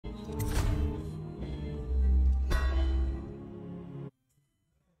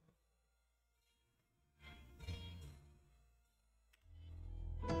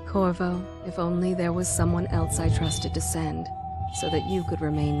Corvo, if only there was someone else I trusted to send, so that you could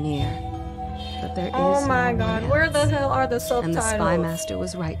remain near. But there is Oh my no god, one where else. the hell are the subtitles? And the spy master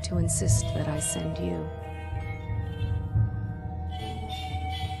was right to insist that I send you.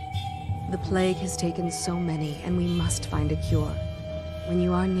 The plague has taken so many, and we must find a cure. When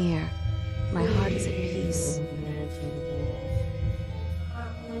you are near, my heart is at peace.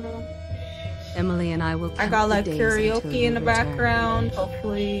 Emily and I will count I got like the days until karaoke in the you return. background.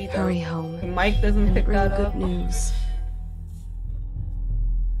 Hopefully the Hurry home mic doesn't and pick bring that good up. news.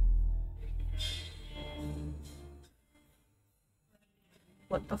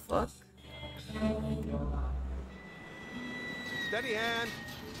 What the fuck? Steady hand.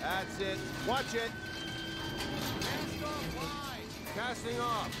 That's it. Watch it. Cast off line. Casting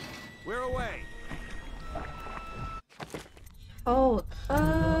off. We're away. Oh,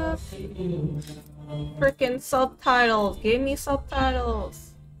 freaking subtitles. Give me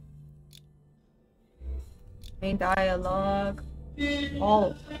subtitles. Main dialogue.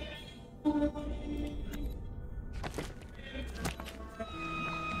 All.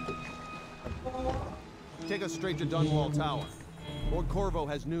 Take us straight to Dunwall Tower. Lord Corvo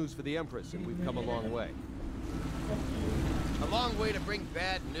has news for the Empress, and we've come a long way. A long way to bring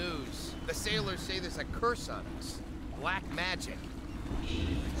bad news. The sailors say there's a curse on us. Black magic.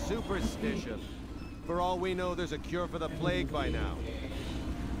 Superstition. For all we know, there's a cure for the plague by now.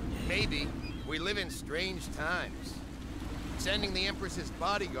 Maybe. We live in strange times. Sending the Empress's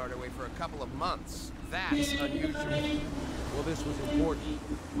bodyguard away for a couple of months. That's unusual. Well, this was important.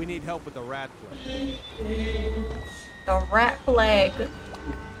 We need help with the rat plague. The rat plague.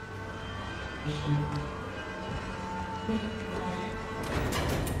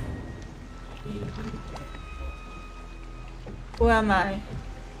 Who am I?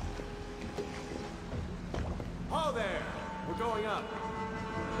 Oh, there! We're going up.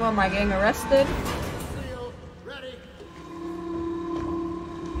 Who am I, getting arrested? Seal. Ready.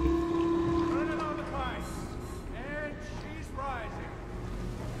 Turn it on the pipes. And she's rising.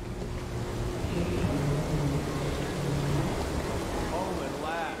 Home at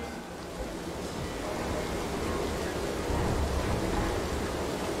last.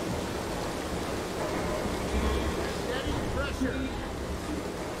 Steady pressure.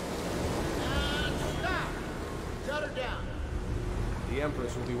 And stop. Shut her down. The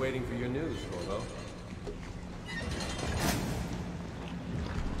Empress will be waiting for your news, Corvo.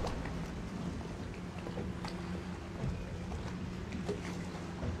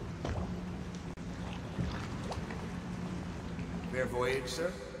 Fair voyage,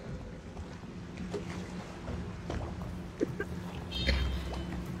 sir.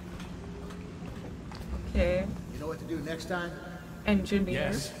 Okay. You know what to do next time?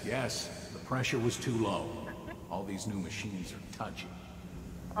 Engineer. Yes. The pressure was too low. All these new machines are touchy.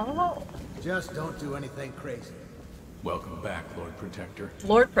 Oh. Just don't do anything crazy. Welcome back, Lord Protector.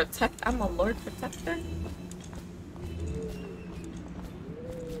 Lord Protect. I'm a Lord Protector?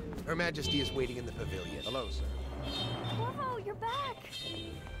 Her Majesty is waiting in the pavilion. Hello, sir. Corvo, you're back.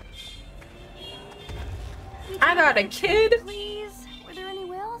 I got a kid? Please. Were there any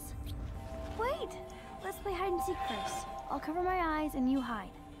whales? Wait. Let's play hide and seek first. I'll cover my eyes and you hide.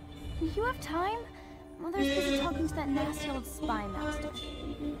 You have time? Mother's busy talking to that nasty old spy master.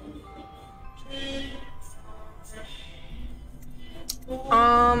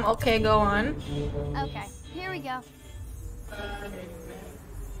 Okay, go on. Okay, here we go.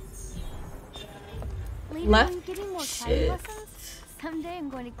 Later, Left. I'm getting more Shit. climbing lessons. Someday I'm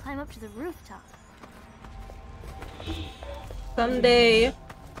going to climb up to the rooftop. Someday.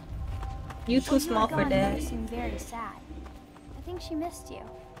 You too When small were for gone, that. Mother seemed very sad. I think she missed you.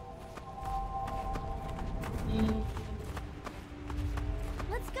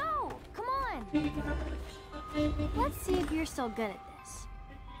 Let's go! Come on! Let's see if you're still good at this.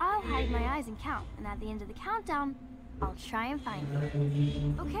 I'll hide my eyes and count, and at the end of the countdown, I'll try and find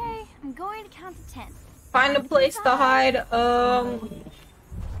you. Okay, I'm going to count to 10. Find a place to hide.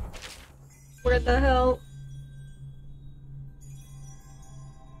 Where the hell?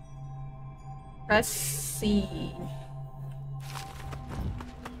 Press C.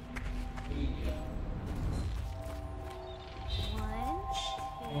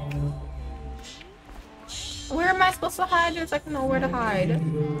 One, Where am I supposed to hide? There's like nowhere to hide.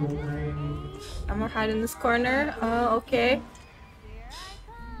 I'm gonna hide in this corner. Okay.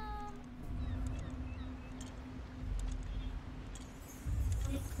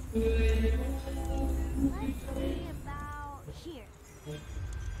 let's see about here.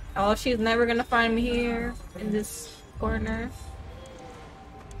 Oh, she's never gonna find me here in this corner.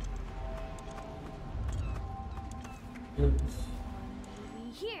 Maybe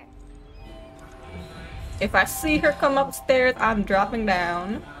here. If I see her come upstairs, I'm dropping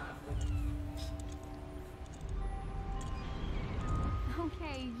down.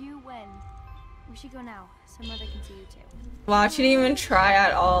 Okay, you win. We should go now, so Mother can see you too. Wow, she didn't even try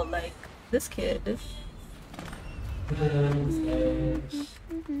at all, like, this kid.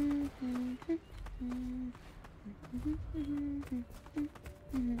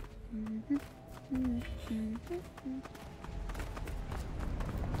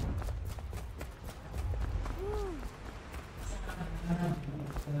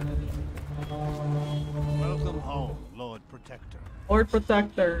 Welcome home, Lord Protector. Lord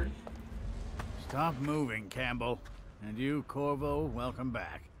Protector. Stop moving, Campbell. And you, Corvo, welcome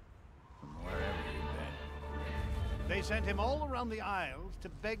back. From wherever you've been. They sent him all around the Isles to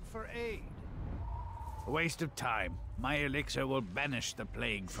beg for aid. A waste of time. My elixir will banish the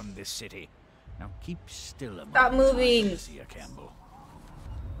plague from this city. Now keep still a moment. Stop moving. Messiah Campbell.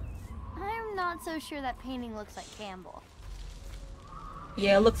 I'm not so sure that painting looks like Campbell.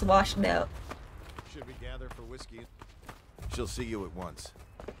 Yeah, it looks washed out. Should we gather for whiskey? She'll see you at once.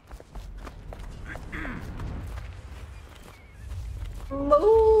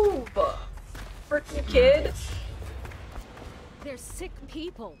 Move! Freaking kid. They're sick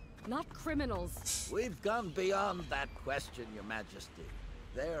people, not criminals. We've gone beyond that question, Your Majesty.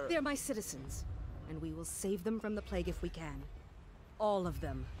 They're my citizens, and we will save them from the plague if we can. All of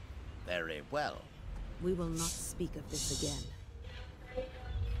them. Very well. We will not speak of this again.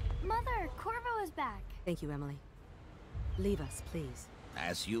 Mother, Corvo is back. Thank you, Emily. Leave us, please.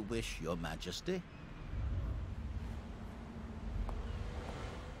 As you wish, Your Majesty.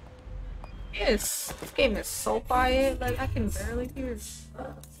 Yes, this game is so quiet, like I can barely hear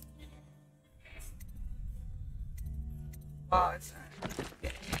stuff. Wow, it's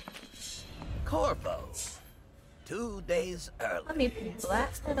Corvo. 2 days early. let me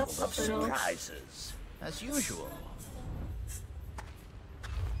blast it up a little. Surprises, as usual.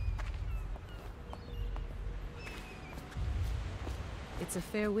 It's a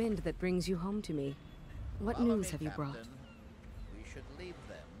fair wind that brings you home to me. What Follow news me, have you brought? Captain. We should leave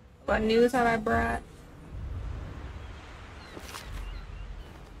them. What news have I brought?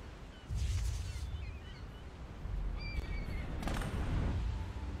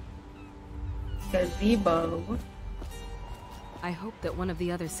 Gazebo. I hoped that one of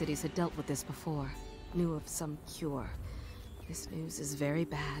the other cities had dealt with this before. Knew of some cure. This news is very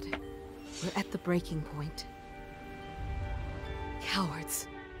bad. We're at the breaking point. Cowards.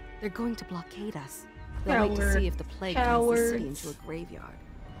 They're going to blockade us. They'll wait to see if the plague turns the city into a graveyard.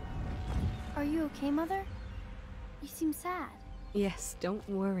 Are you okay, Mother? You seem sad. Yes, don't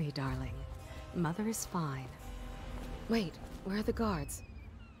worry, darling. Mother is fine. Wait, where are the guards?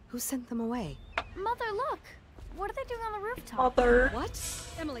 Who sent them away? Mother, look! What are they doing on the rooftop? Mother. What?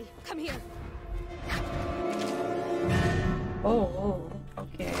 Emily, come here. Oh,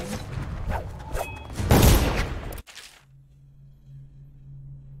 okay.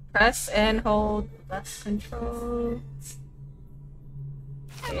 Press and hold left control.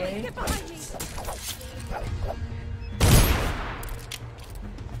 Emily, Okay. get behind me.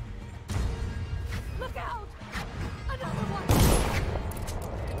 Look out! Another one.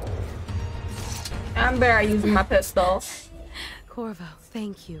 I'm better at using my pistol. Corvo,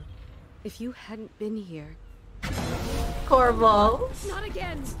 thank you. If you hadn't been here, Corvo. not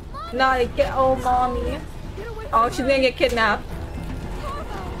again. Not again. Oh, mommy. Get away from Oh, she's gonna get kidnapped.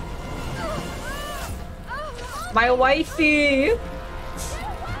 My wifey.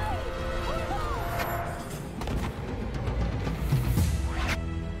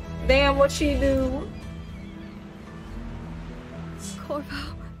 Damn, what she do?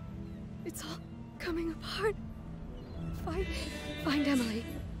 Corvo, it's all coming apart. Find Emily.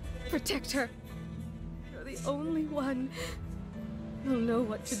 Protect her. You're the only one who'll know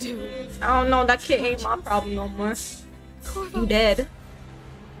what to do. I don't know. That kid ain't my problem no more. Corvo. You dead.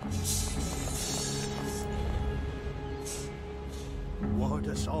 Ward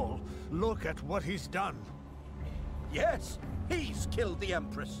us all. Look at what he's done. Yes, he's killed the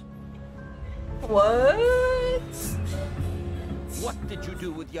Empress. What? What did you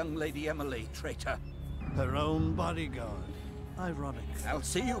do with young Lady Emily, traitor? Her own bodyguard. Ironic. I'll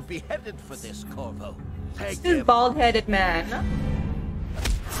see you beheaded for this, Corvo. Take This him. bald-headed man.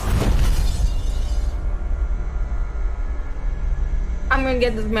 I'm gonna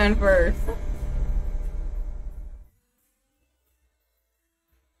get this man first.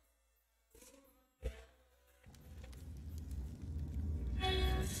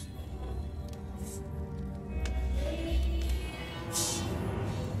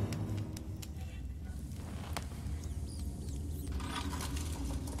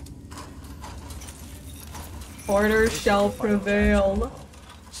 Order shall prevail.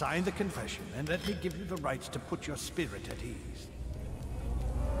 Sign the confession, and let me give you the rights to put your spirit at ease.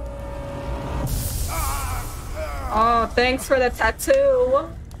 Oh, thanks for the tattoo.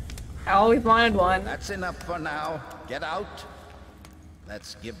 I always wanted one. That's enough for now. Get out.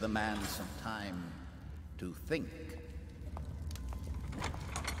 Let's give the man some time to think.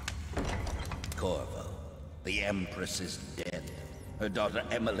 Corvo, the Empress is dead. Her daughter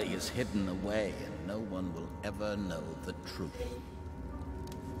Emily is hidden away, and no one will ever know the truth.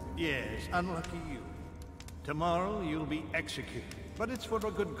 Yes, unlucky you. Tomorrow you'll be executed, but it's for a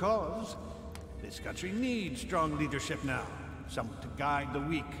good cause. This country needs strong leadership now, someone to guide the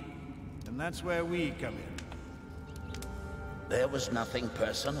weak. And that's where we come in. There was nothing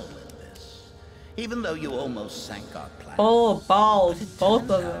personal in this. Even though you almost sank our plans. Oh, balls, it both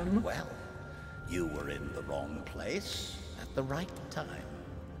turned of out, them. Well, you were in the wrong place at the right time.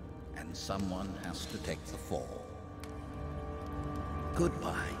 And someone has to take the fall.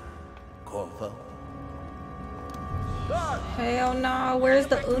 Goodbye, Corvo. Hell no, where's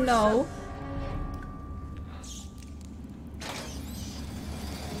the Uno?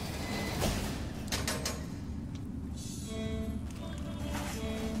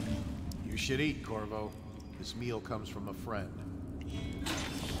 You should eat, Corvo. This meal comes from a friend.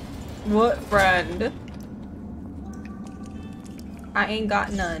 What friend? I ain't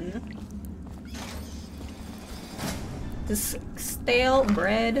got none. This stale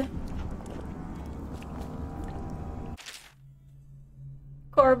bread.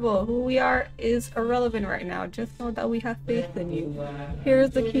 Corvo, who we are is irrelevant right now. Just know that we have faith in you.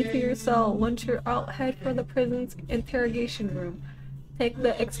 Here's the key to your cell. Once you're out, head for the prison's interrogation room. Take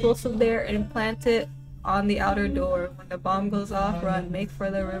the explosive there and plant it on the outer door. When the bomb goes off, run, make for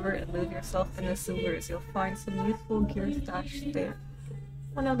the river, and leave yourself in the sewers. You'll find some useful gear stashed there.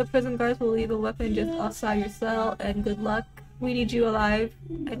 One of the prison guards will leave a weapon just outside your cell, and good luck. We need you alive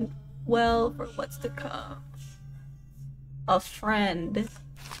and well for what's to come. A friend.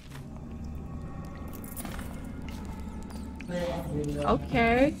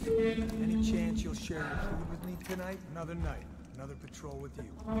 Okay. Any chance you'll share your food with me tonight? Another night, another patrol with you.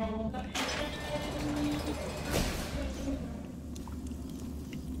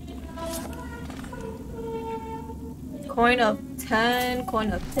 Coin of 10,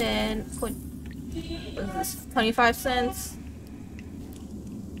 coin of 10, coin... What is this? 25 cents?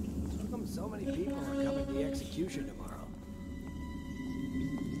 How come so many people are coming to the execution tomorrow?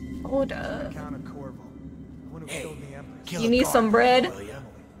 Hold up. Count of Corvo. The one who killed the Empress. You need some bread?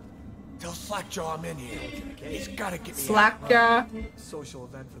 Tell Slackjaw I'm in here. He's gotta get me Slackjaw. Social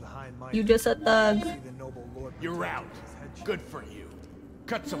event for the high and mighty. You just a thug. You're out. Good for you.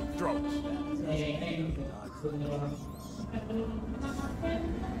 Cut some throats.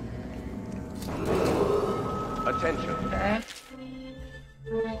 Attention. Okay.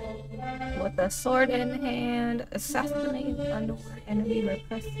 With a sword in hand, assassinate the underworld enemy by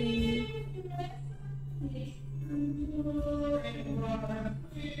pressing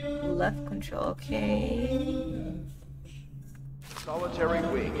left control. Okay. Solitary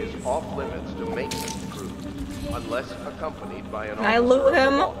wing is off limits to maintenance crews, unless accompanied by an Can I loot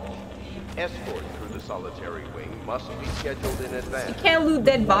him? Escort through the solitary wing must be scheduled in advance. You can't loot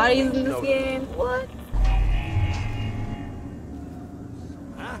dead bodies in this game. What?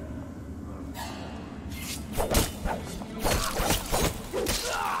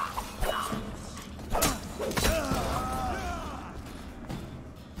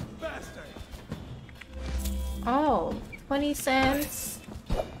 Oh, 20 cents,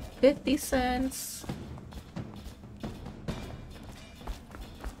 50 cents.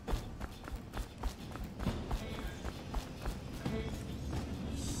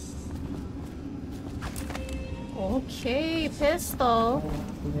 Okay, pistol.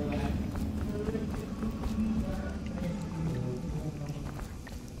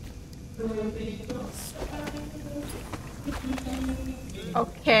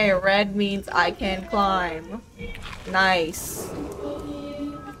 Okay, red means I can climb. Nice.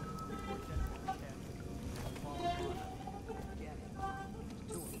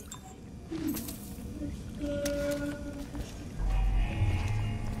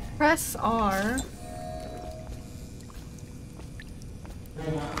 Press R.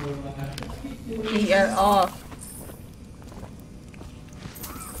 Get off.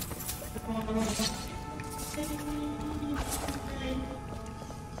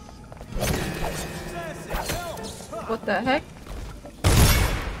 What the heck?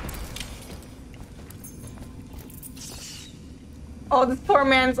 Oh, this poor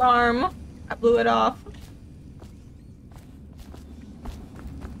man's arm. I blew it off.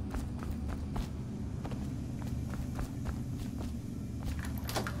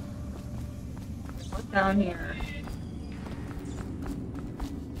 down here?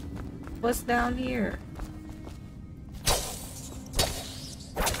 What's down here?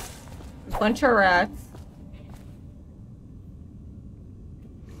 Bunch of rats.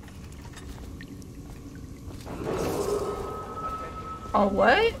 Oh,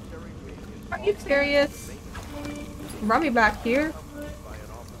 what? Are you serious? Run me back here?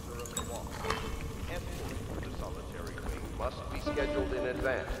 The solitary wing must be scheduled in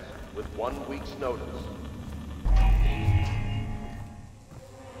advance with 1 week's notice.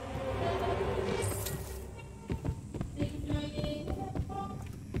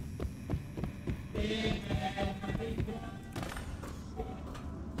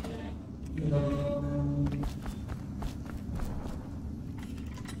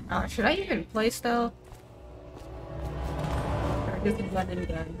 Should I even play still? Or just let it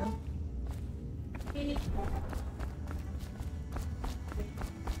go?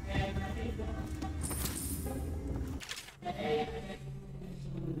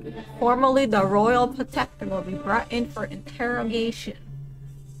 Formally, the Royal Protector will be brought in for interrogation.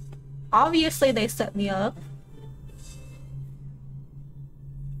 Obviously, they set me up.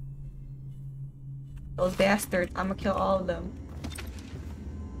 Those bastards. I'm gonna kill all of them.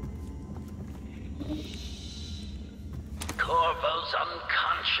 Corvo's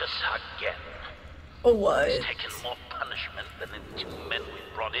unconscious again. Oh, what? He's taken more punishment than the 2 men we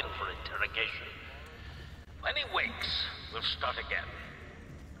brought in for interrogation. When he wakes, we'll start again.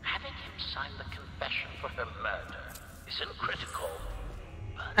 Having him sign the confession for her murder isn't critical.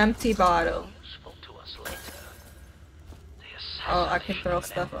 Empty bottle. Useful to us later. Oh, I can throw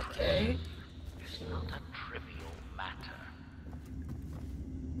stuff, okay. It's not a trivial matter.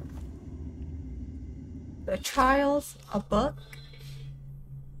 The Trials, a book?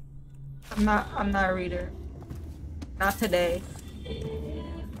 I'm not a reader. Not today.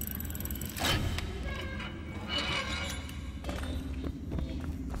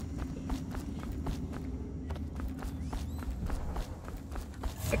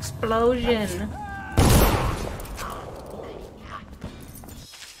 Explosion.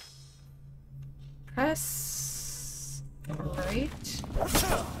 Press right.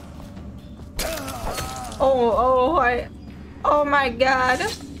 Oh my god.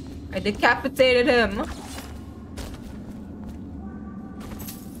 I decapitated him.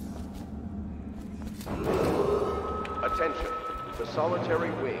 Attention. The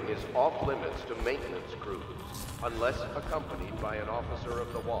solitary wing is off limits to maintenance crews, unless accompanied by an officer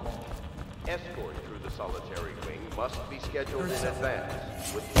of the watch. Escort through the solitary wing must be scheduled in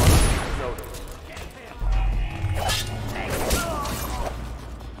advance, with 1 week's notice.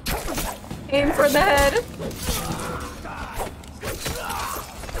 Aim for the head.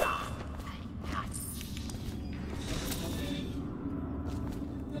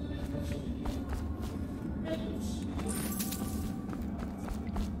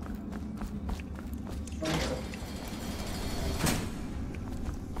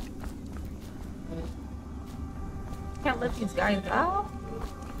 Can't let these guys out.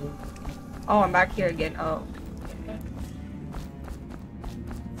 Oh, I'm back here again. Oh.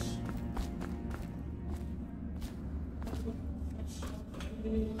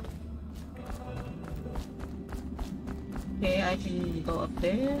 Okay, I can go up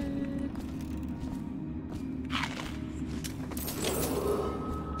there.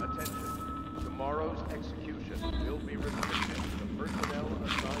 Attention. Tomorrow's execution will be restricted to the personnel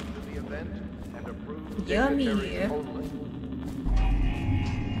assigned to the event and approved dignitaries only.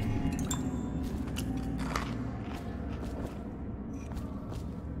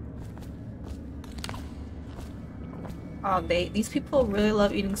 Oh, these people really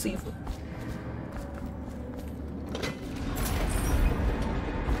love eating seafood.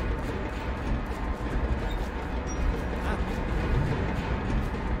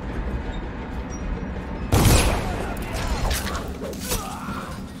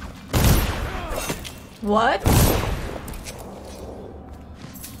 What?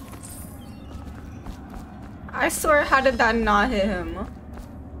 I swear, how did that not hit him?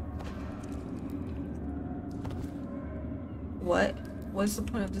 What? What's the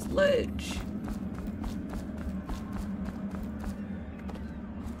point of this ledge?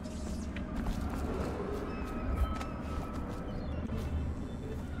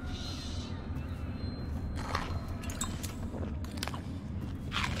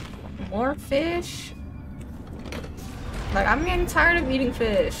 More fish? Like, I'm getting tired of eating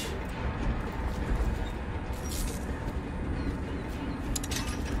fish.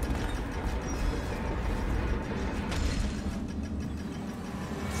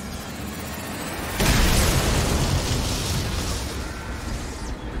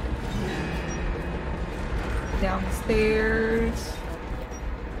 downstairs.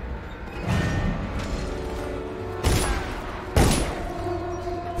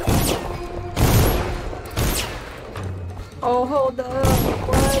 Oh, hold up.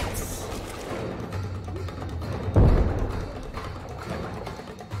 What?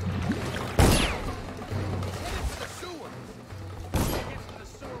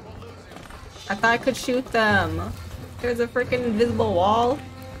 I thought I could shoot them. There's a freaking invisible wall.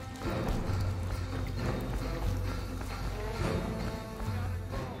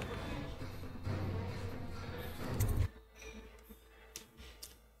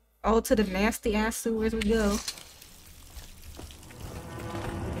 Oh, to the nasty ass sewers we go.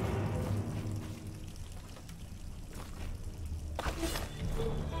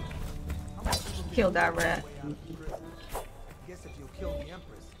 Kill that rat. Guess if you kill the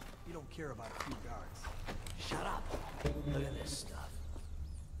Empress, you don't care about a few guards. Shut up. Look at this stuff.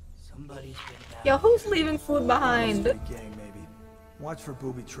 Somebody's been down. Yo, who's leaving food behind? Gang, maybe. Watch for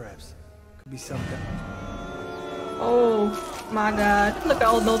booby traps. Could be something. Oh my god. Look at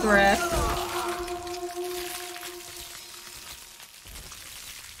all those rats.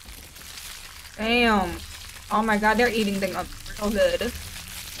 Damn. Oh my god, they're eating things up real good.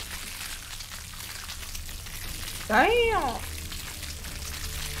 Damn.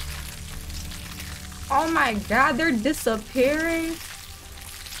 Oh my god, they're disappearing.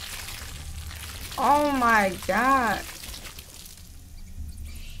 Oh my god.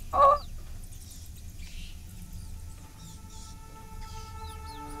 Oh.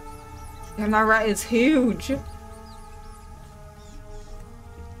 Damn, that rat is huge.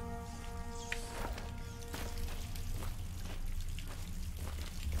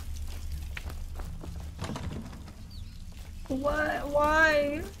 What?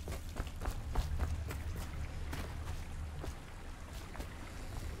 Why?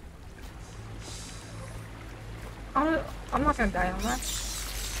 I'm not gonna die on that.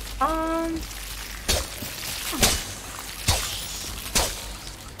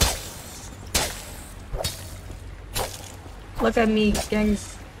 Look at me, gang,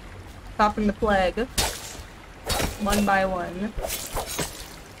 stopping the plague. One by one.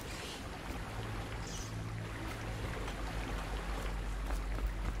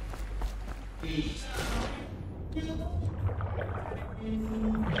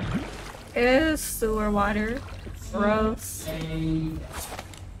 Ew, sewer water. Gross.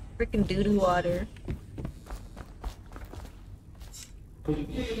 Freaking doo-doo water.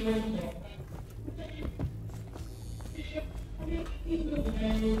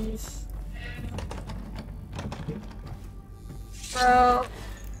 Bro.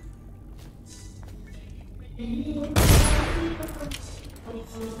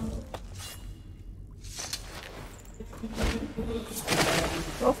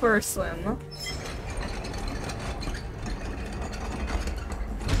 Go for a swim.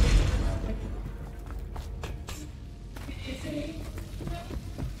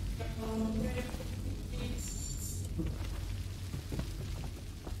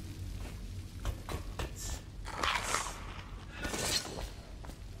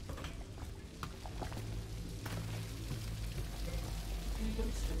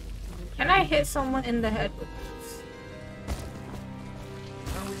 Can I hit someone in the head with this?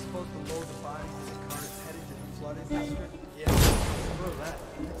 Aren't we supposed to load the bodies in the cars headed to the flooded district? Yeah, screw that.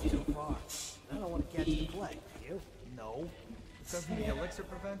 That's too far. I don't want to catch the plague, do you? No. Because of the elixir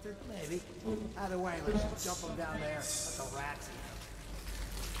preventer? Maybe. Either way, let's just jump them down there. Let the rats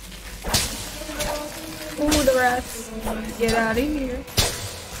eat. Ooh, the rats. Get out of here.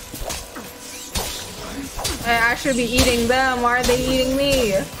 Hey, I should be eating them. Why are they eating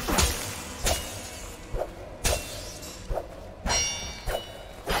me?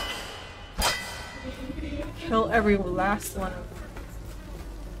 Kill every last one of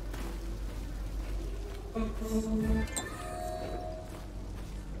them.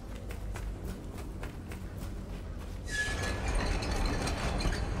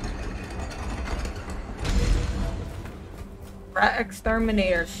 Rat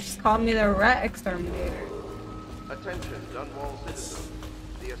exterminator. Just call me the rat exterminator. Attention, Dunwall citizens.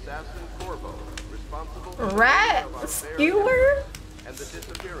 The assassin Corvo, responsible for rat skewer and the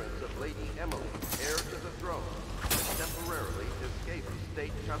disappearance of Lady Emily, heir to the throne, has temporarily escaped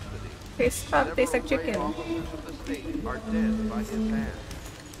state custody. Tastes like chicken. Several officers of the state are dead by his hand.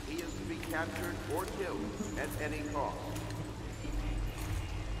 He is to be captured or killed at any cost.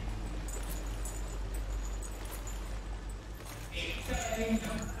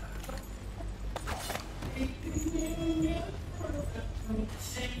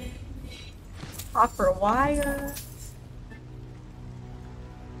 Copper wire.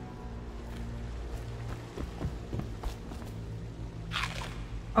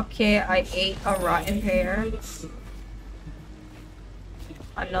 Okay, I ate a rotten pear. This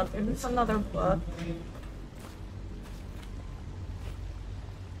is another book.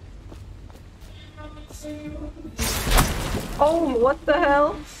 Oh, what the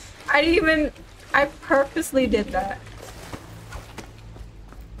hell? I purposely did that.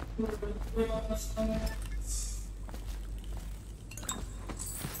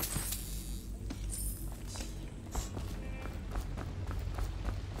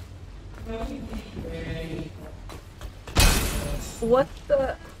 What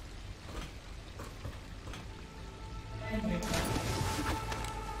the?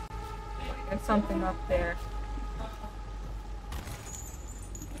 There's something up there.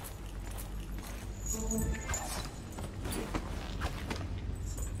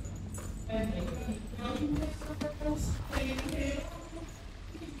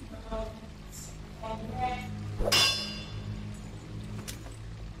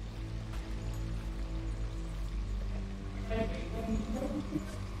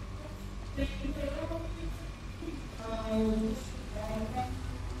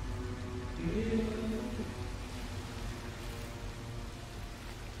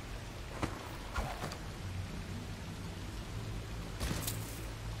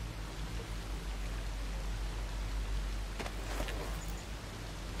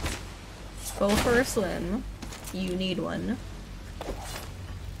 Go for a swim. You need one.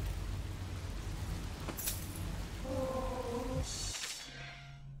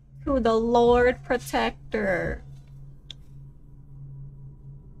 To the Lord Protector.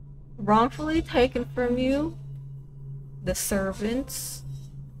 Wrongfully taken from you. The servants.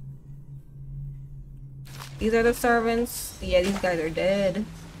 These are the servants. Yeah, these guys are dead.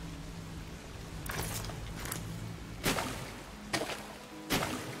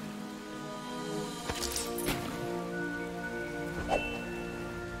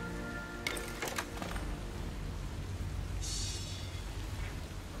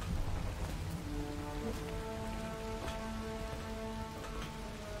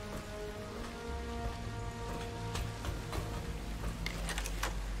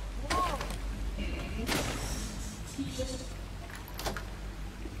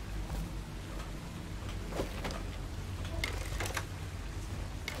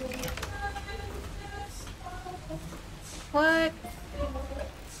 What?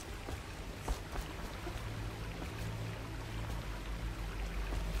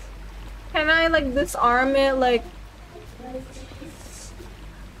 Can I like disarm it like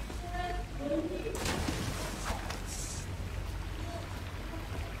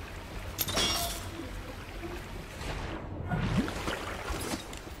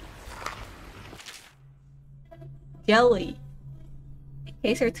jelly? In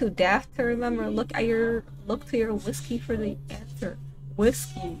case you're too daft to remember, look to your whiskey for the answer.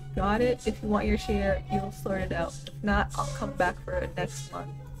 Whiskey, got it? If you want your share, you'll sort it out. If not, I'll come back for it next month.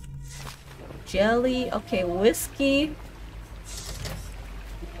 Jelly, okay, whiskey.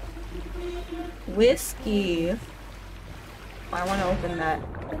 Whiskey. I want to open that.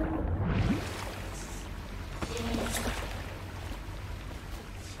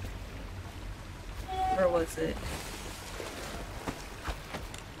 Where was it?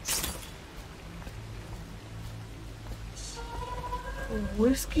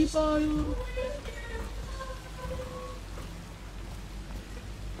 Whiskey bottle.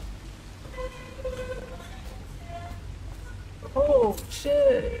 Oh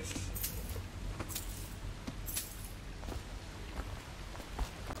shit.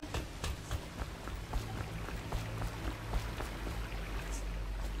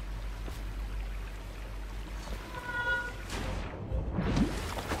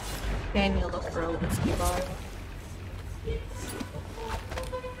 Daniel, look for a whiskey bottle.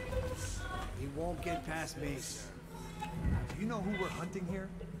 He won't get past me, sir. Do you know who we're hunting here?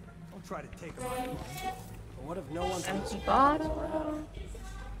 Don't try to take him out. But what if no one's Empty bottle.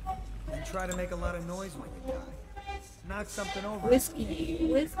 And try to make a lot of noise when you die. Knock something over.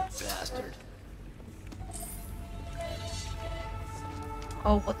 Whiskey. Bastard.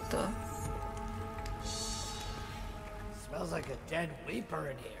 Oh, what the? Smells like a dead weeper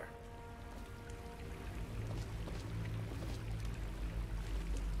in here.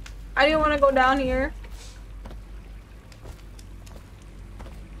 I didn't want to go down here.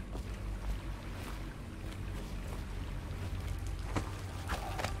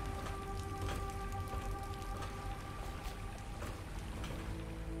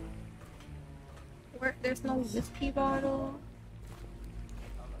 There's no whiskey bottle.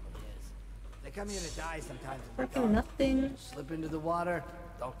 They come here to die sometimes. Freaking nothing. Slip into the water,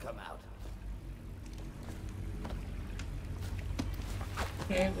 don't come out.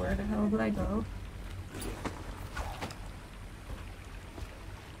 Okay, where the hell did I go?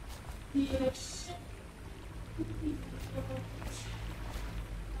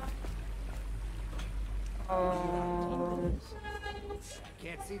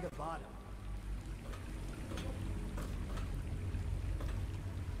 Can't see the bottom.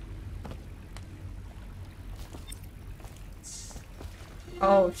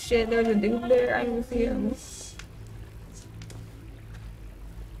 Oh shit, there's a dude there. I didn't see him.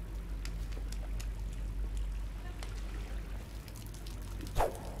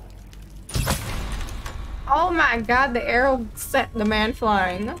 Oh my god, the arrow set the man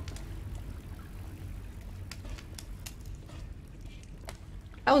flying.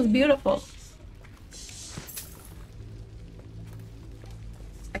 That was beautiful.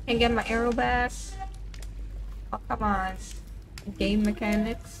 I can't get my arrow back. Oh, come on. Game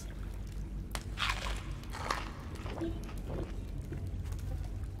mechanics.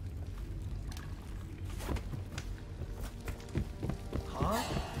 Huh?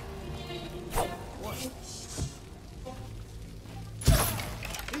 What?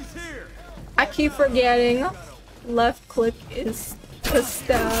 He's here. I keep forgetting. Left click is to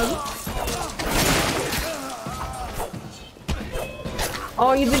stab.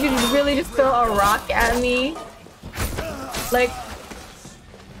 Oh, did you really just throw a rock at me? Like,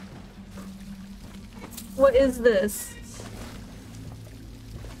 what is this?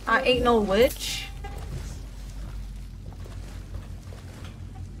 I ain't no witch.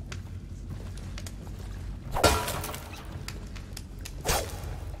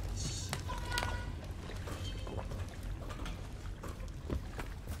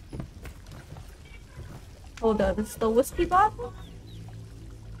 Hold up, it's the whiskey bottle?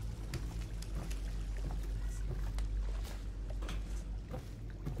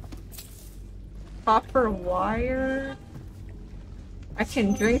 Copper wire. I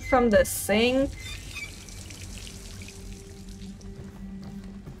can drink from the sink.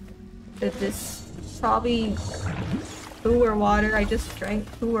 This probably sewer water. I just drank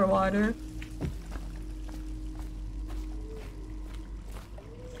sewer water.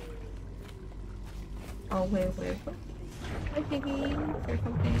 Oh wait. Hi piggy. There's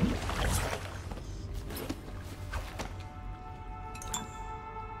something.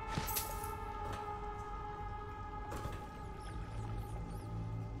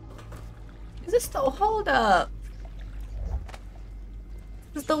 Is this the hold up?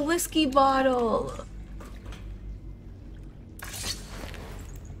 This is the whiskey bottle.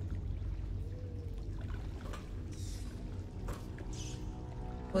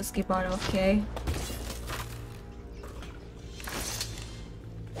 Whiskey bottle, okay.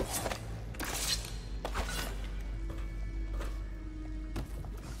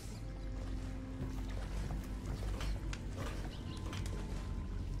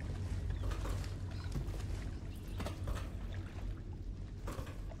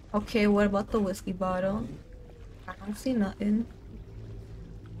 Okay, what about the whiskey bottle? I don't see nothing.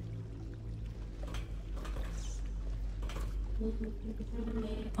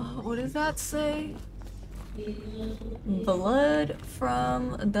 Oh, what does that say? Blood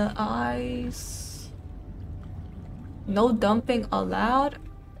from the eyes. No dumping allowed?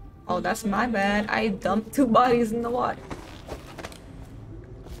 Oh, that's my bad. I dumped 2 bodies in the water.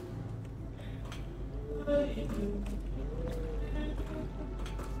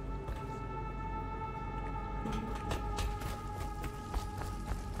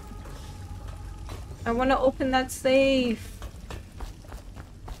 I want to open that safe.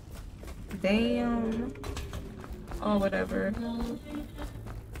 Damn. Oh, whatever. Attention,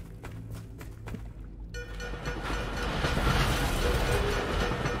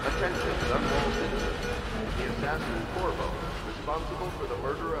 Dunwall citizens. The assassin Corvo, responsible for the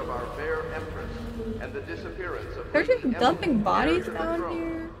murder of our fair Empress and the disappearance of They're just Lady dumping Emily, bodies heir to the down throne,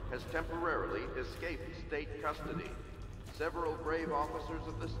 here. has temporarily escaped state custody. Several brave officers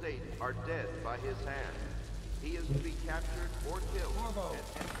of the state are dead by his hand. He is to be captured or killed. Corvo,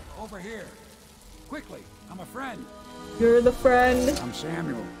 over here. Quickly, I'm a friend. You're the friend. I'm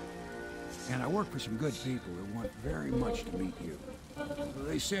Samuel. And I work for some good people who want very much to meet you.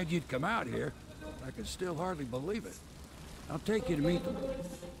 They said you'd come out here. I could still hardly believe it. I'll take you to meet them.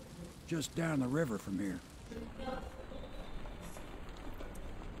 Just down the river from here.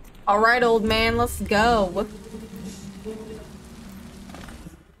 Alright, old man, let's go.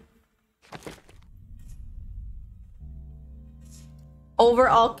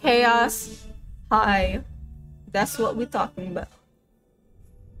 Overall chaos. Hi. That's what we're talking about.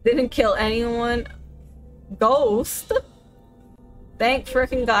 Didn't kill anyone. Ghost. Thank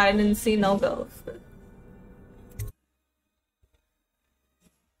freaking God I didn't see no ghost.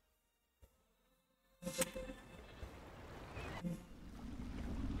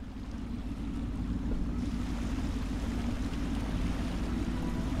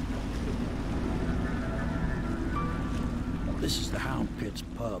 This is the Hound Pit's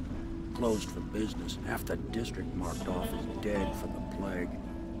pub. Closed for business. Half the district marked off as dead from the plague.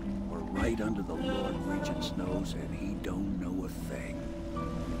 We're right under the Lord Regent's nose, and he don't know a thing.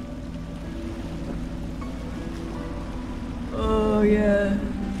 Oh, yeah.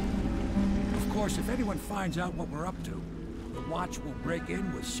 Of course, if anyone finds out what we're up to, the Watch will break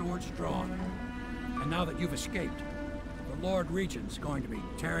in with swords drawn. And now that you've escaped, the Lord Regent's going to be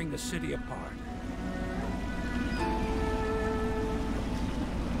tearing the city apart.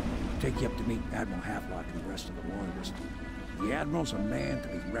 Take you up to meet Admiral Havelock and the rest of the Loyalists. The Admiral's a man to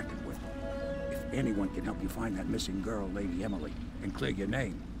be reckoned with. If anyone can help you find that missing girl, Lady Emily, and clear your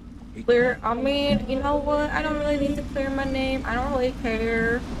name. Clear? I mean, you know what? I don't really need to clear my name. I don't really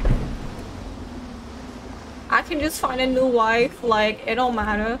care. I can just find a new wife. Like, it don't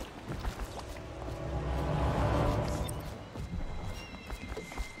matter.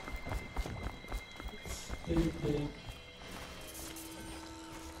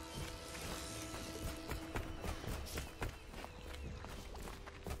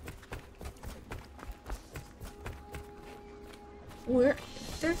 Where?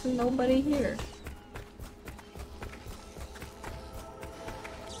 There's nobody here.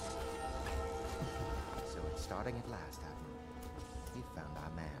 So it's starting at last, Admiral. We found our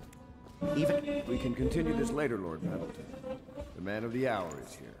man. Even... We can continue this later, Lord Pendleton. The man of the hour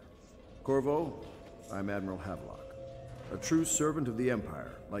is here. Corvo, I'm Admiral Havelock. A true servant of the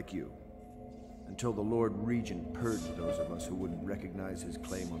Empire, like you. Until the Lord Regent purged those of us who wouldn't recognize his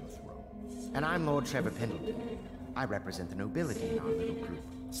claim on the throne. And I'm Lord Trevor Pendleton. I represent the nobility in our little group.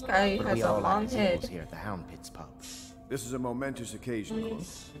 This guy but has we a all long act as head. equals here at the Hound Pit's pub. This is a momentous occasion, Corvo.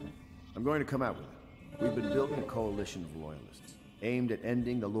 I'm going to come out with it. We've been building a coalition of loyalists, aimed at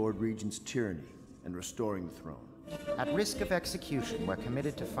ending the Lord Regent's tyranny and restoring the throne. At risk of execution, we're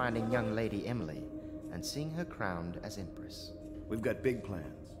committed to finding young Lady Emily and seeing her crowned as Empress. We've got big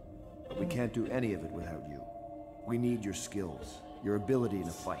plans, but we can't do any of it without you. We need your skills, your ability in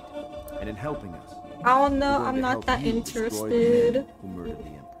a fight, and in helping us. I don't know, I'm not that interested. Who murdered the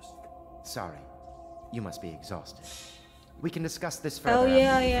Empress. Sorry, you must be exhausted. We can discuss this further. Hell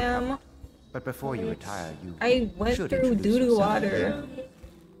yeah, I after you am. But before you retire, you I went should through introduce doo-doo yourself. water.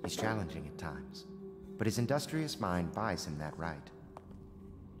 He's challenging at times, but his industrious mind buys him that right.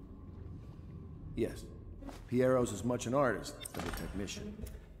 Yes. Piero's as much an artist as a technician.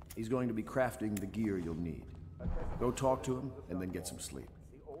 He's going to be crafting the gear you'll need. Go talk to him, and then get some sleep.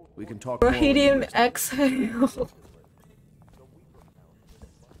 We can talk more. Radiant exhale.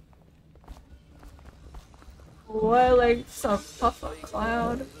 What, like some puff of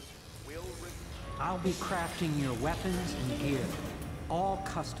cloud? I'll be crafting your weapons and gear. All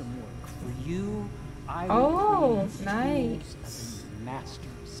custom work. For you, I will create nice. tools as a master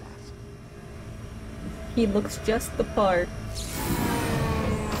assassin. He looks just the part.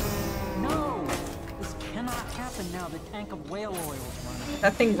 No! This cannot happen now. The tank of whale oil is running.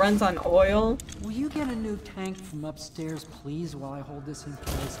 That thing runs on oil. Will you get a new tank from upstairs, please, while I hold this in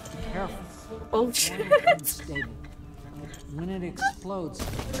place? Be careful. Oh, shit. Unstable. When it explodes...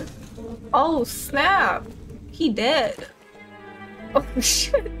 Oh, snap. He dead. Oh,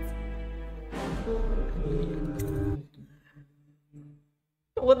 shit.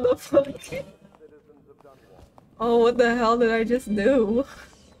 What the fuck? Oh, what the hell did I just do?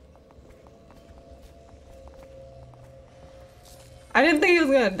 I didn't think he was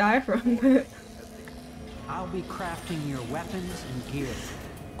gonna die from it. I'll be crafting your weapons and gear.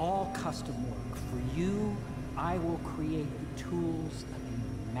 All custom work. For you, I will create the tools of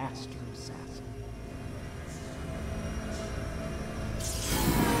a master assassin.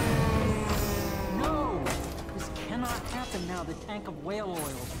 No! This cannot happen now. The tank of whale oil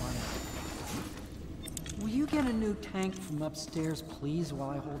is running. Will you get a new tank from upstairs, please, while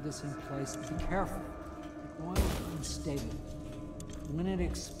I hold this in place? Be careful. The oil is unstable. When it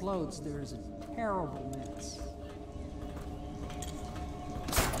explodes, there is a terrible mess.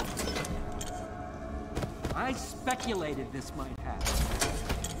 I speculated this might happen.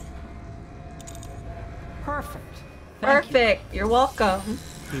 Perfect. Perfect. You're welcome.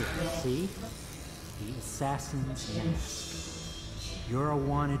 Here, see? The assassin's mask. You're a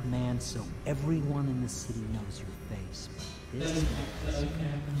wanted man, so everyone in the city knows your face. But this mask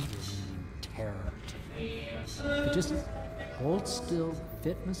is terror to me. You just hold still.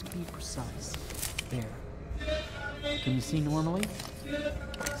 Fit must be precise. There. Can you see normally? Yeah,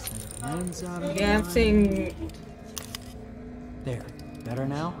 I'm seeing. There. Better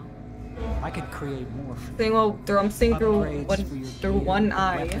now? I could create more for I'm seeing through one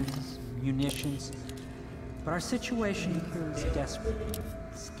eye. Weapons, munitions. But our situation here is desperate.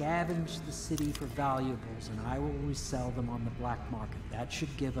 Scavenge the city for valuables, and I will resell them on the black market. That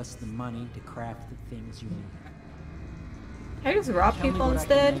should give us the money to craft the things you need. Can I just rob Tell me people what I can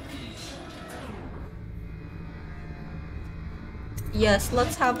instead? make for you. Yes,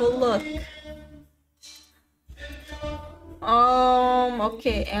 let's have a look.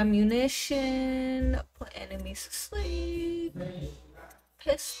 Okay, ammunition, put enemies to sleep,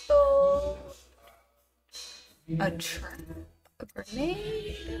 pistol, a trap, a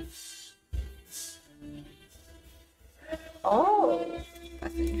grenade. Oh,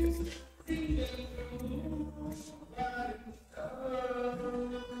 that's interesting.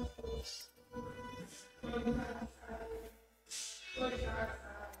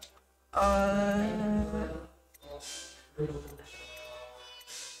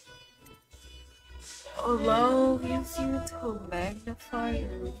 Allows you to magnify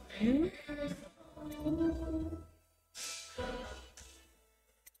your view.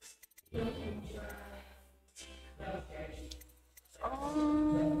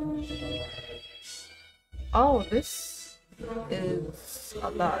 Oh, this is a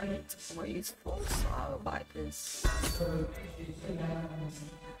lot more useful, so I'll buy this.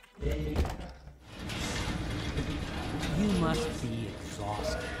 You must be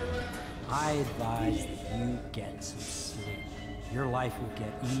exhausted. I advise that you get some sleep. Your life will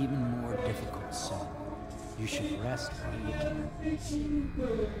get even more difficult soon. You should rest while you can.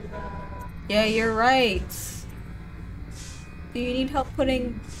 Yeah, you're right. Do you need help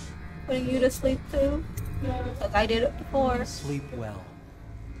putting you to sleep too? Like I did it before. Sleep well.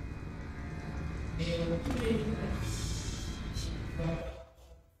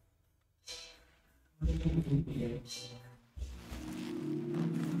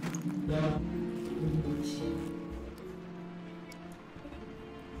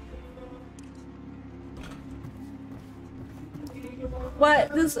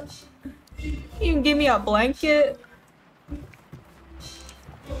 What? This? You can give me a blanket?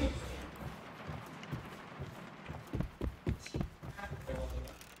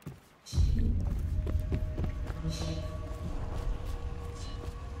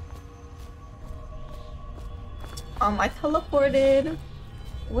 I teleported.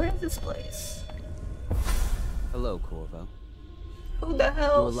 Where is this place? Hello, Corvo. Who the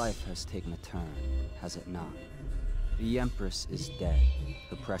hell? Your life has taken a turn, has it not? The Empress is dead.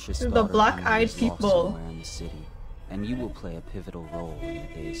 The precious The daughter black-eyed is lost people. somewhere in the city, and you will play a pivotal role in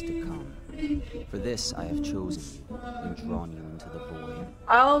the days to come. For this, I have chosen you and drawn you into the void.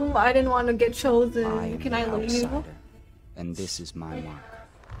 I didn't want to get chosen. Can I the leave? outsider, and this is my mark.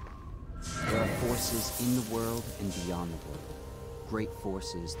 There are forces in the world and beyond the world, great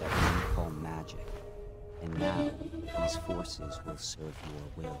forces that men call magic. And now, these forces will serve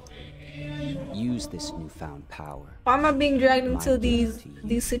your will. Use this newfound power. Why am I being dragged My into gift to you.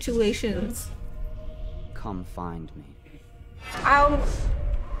 these situations? Come find me.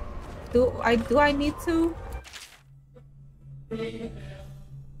 Do I need to?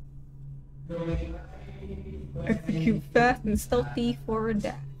 Execute fast and stealthy for a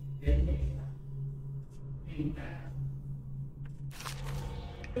death.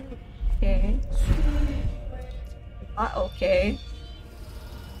 Okay. Okay.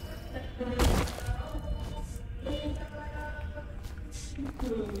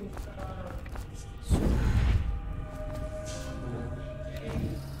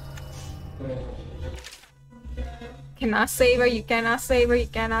 Cannot save her, you cannot save her, you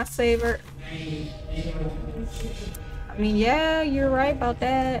cannot save her. I mean, yeah, you're right about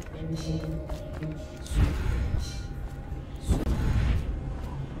that.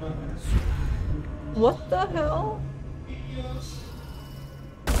 What the hell?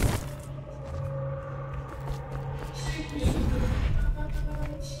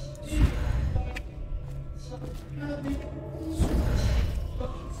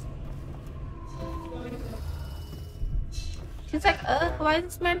 She's like, why is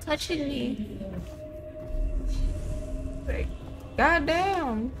this man touching me? Like,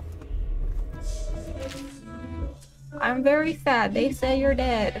 goddamn. I'm very sad. They say you're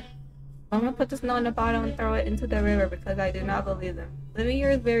dead. I'm gonna put this note in a bottle and throw it into the river because I do not believe them. Living here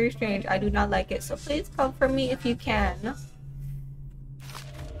is very strange. I do not like it. So please come for me if you can.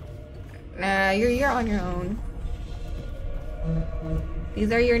 Nah, you're on your own.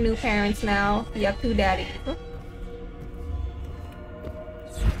 These are your new parents now. You have two daddies.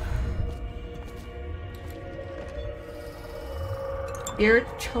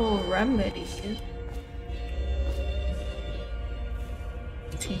 Spiritual remedies.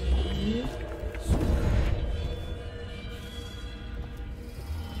 Tea.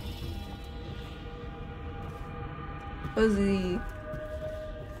 Was he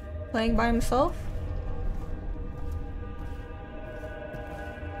playing by himself?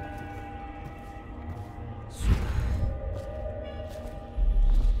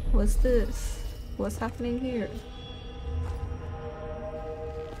 What's this? What's happening here?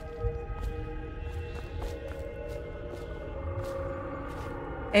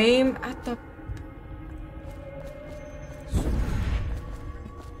 Aim at the...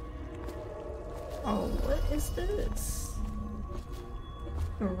 Oh, what is this?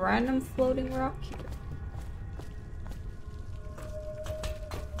 A random floating rock here.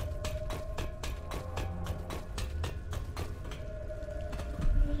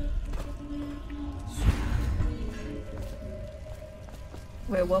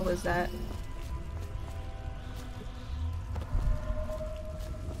 Wait, what was that?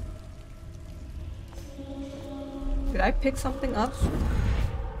 Did I pick something up? In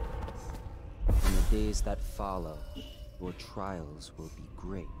the days that follow, your trials will be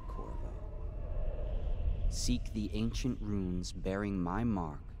great, Corvo. Seek the ancient runes bearing my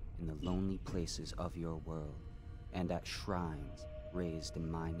mark in the lonely places of your world, and at shrines raised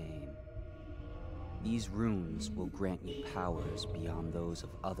in my name. These runes will grant you powers beyond those of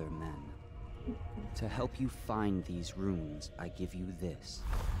other men. To help you find these runes, I give you this,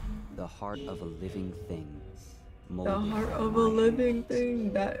 the heart of a living thing. The heart of a living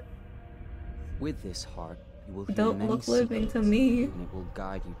thing that... With this heart, you will hear don't many look living secrets, to me. and it will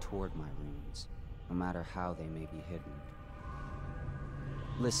guide you toward my runes, no matter how they may be hidden.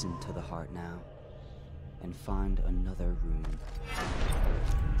 Listen to the heart now, and find another rune.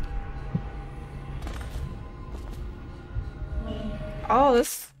 Oh,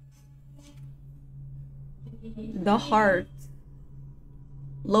 this... The heart.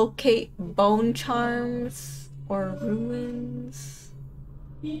 Locate bone charms or ruins.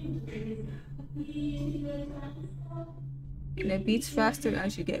 And it beats faster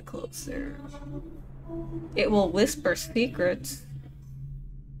as you get closer. It will whisper secrets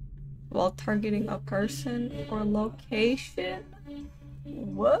while targeting a person or location.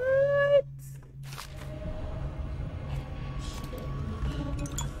 What?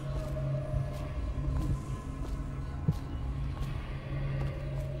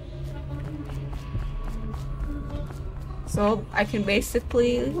 So I can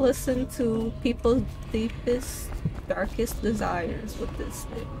basically listen to people's deepest, darkest desires with this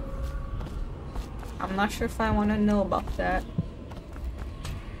thing. I'm not sure if I want to know about that.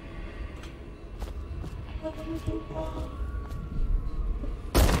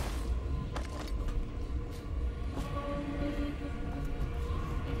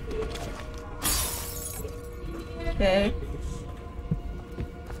 Okay.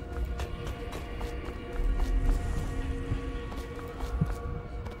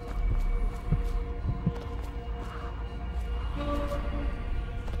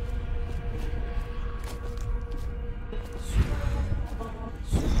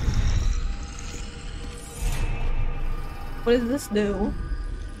 What does this do?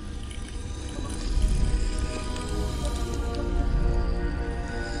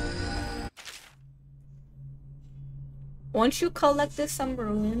 Once you collected some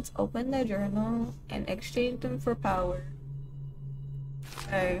ruins, open the journal and exchange them for power.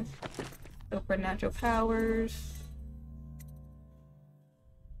 Okay. Supernatural powers.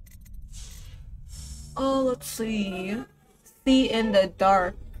 Oh, let's see. See in the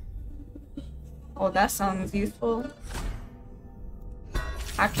dark. Oh, that sounds useful.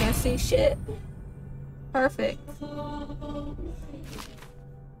 I can't see shit. Perfect.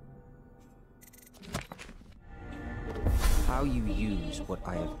 How you use what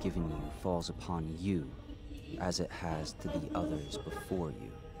I have given you falls upon you, as it has to the others before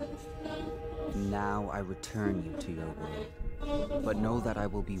you. Now I return you to your world, but know that I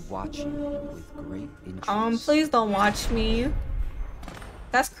will be watching with great interest. Please don't watch me.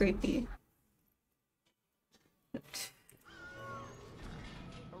 That's creepy.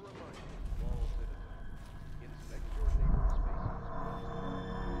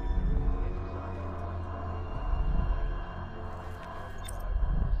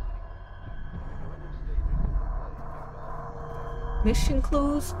 Mission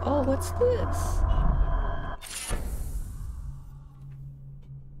clues? Oh, what's this?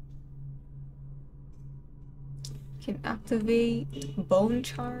 Can activate bone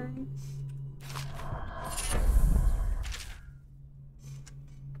charms.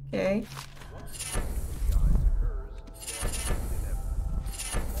 Okay.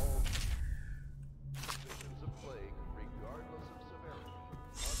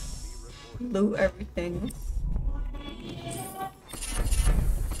 Loot everything.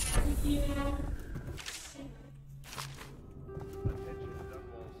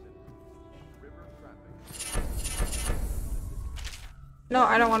 No,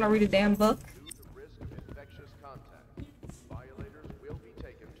 I don't want to read a damn book. Due to risk of infectious contact, violators will be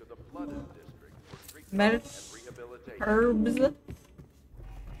taken to the flooded district for treatment and rehabilitation. Herbs.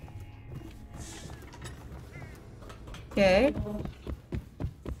 Okay.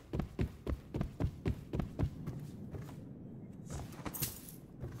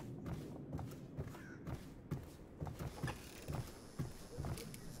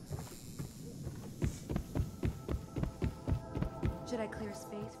 Should I clear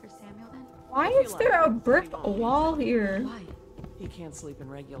space for Samuel then? Why is there a brick wall here? Why? He can't sleep in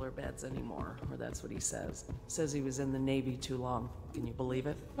regular beds anymore, or that's what he says. Says he was in the Navy too long. Can you believe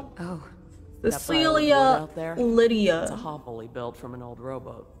it? Oh. That pile of wood Cecilia out there? Lydia. It's a hovel he built from an old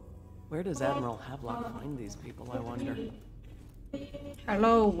rowboat. Where does Admiral Havelock find these people, I wonder?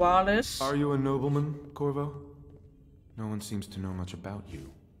 Hello, Wallace. Are you a nobleman, Corvo? No one seems to know much about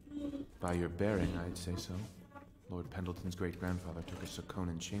you. By your bearing, I'd say so. Lord Pendleton's great-grandfather took a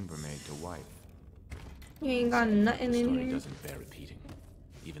Sokonan chambermaid to wife. You ain't got nothing The in story here. doesn't bear repeating.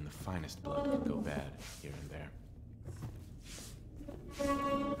 Even the finest blood can go bad here and there.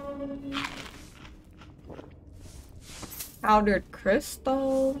 Powdered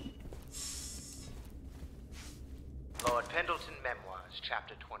crystal. Lord Pendleton Memoirs,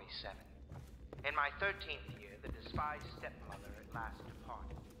 Chapter 27. In my 13th year, the despised stepmother at last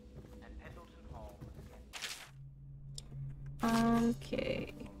departed, and Pendleton Hall was again.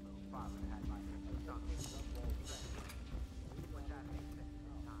 Okay.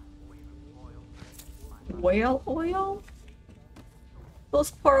 Whale oil?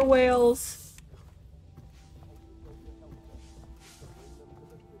 Those poor whales.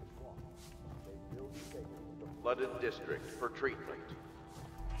 Flooded district for treatment.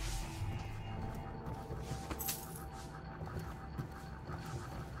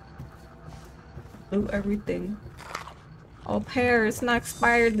 Do everything. Oh, pear, it's not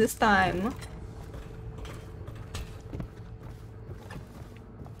expired this time.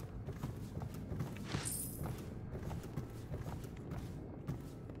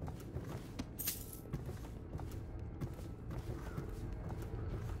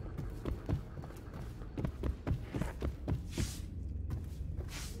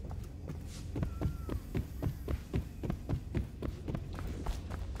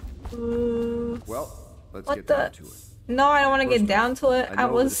 Well, let's What get the? down to it. No, I don't want to get down to it. I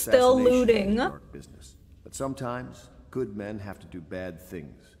know was that still assassination looting. is dark business, but sometimes good men have to do bad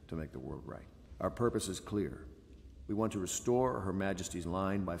things to make the world right. Our purpose is clear. We want to restore Her Majesty's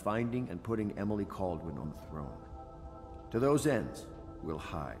line by finding and putting Emily Kaldwin on the throne. To those ends, we'll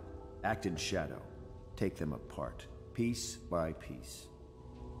hide, act in shadow, take them apart, piece by piece.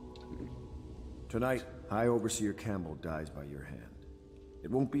 Tonight, High Overseer Campbell dies by your hand. It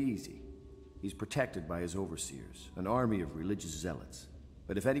won't be easy. He's protected by his overseers, an army of religious zealots.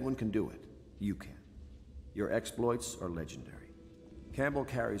 But if anyone can do it, you can. Your exploits are legendary. Campbell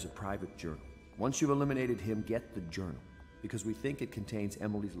carries a private journal. Once you've eliminated him, get the journal, because we think it contains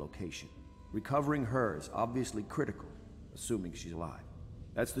Emily's location. Recovering her is obviously critical, assuming she's alive.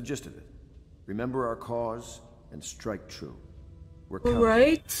 That's the gist of it. Remember our cause and strike true. We're coming.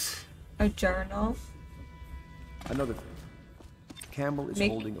 Right. A journal. Another thing. Campbell is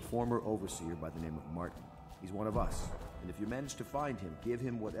holding a former overseer by the name of Martin. He's one of us. And if you manage to find him, give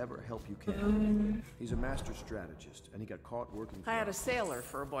him whatever help you can. He's a master strategist, and he got caught working for I had a us. sailor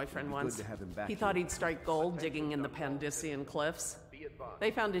for a boyfriend It'd be once. good to have him back He here. thought he'd strike gold digging in the Pandician cliffs.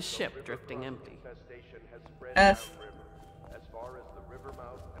 They found his ship drifting empty. Infestation has spread F. downriver, as far as the river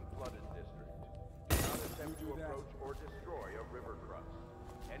mouth and flooded district. Do not attempt to approach or destroy a river crust.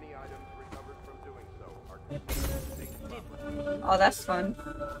 Any items recovered from doing so are considered state property. Oh, that's fun.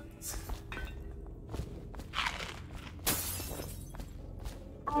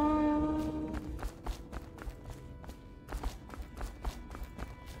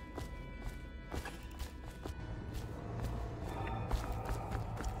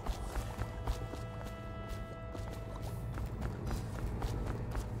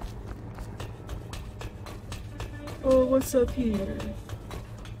 Oh, what's up here?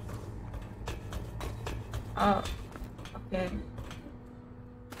 Oh, okay.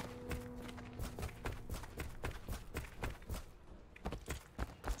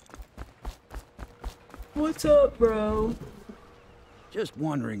 What's up, bro? Just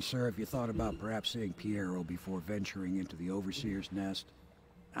wondering, sir, if you thought about perhaps seeing Piero before venturing into the Overseer's nest.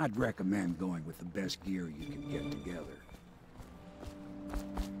 I'd recommend going with the best gear you can get together.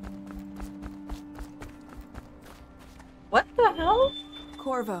 What the hell?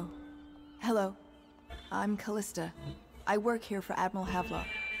 Corvo. Hello. I'm Callista. I work here for Admiral Havelock.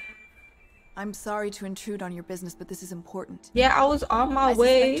 I'm sorry to intrude on your business, but this is important. Yeah, I was on my I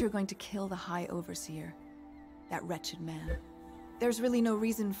way. suspect you're going to kill the High Overseer, that wretched man. There's really no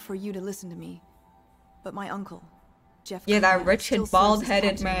reason for you to listen to me, but my uncle, Jeff. Yeah, that Conrad, wretched, still serves as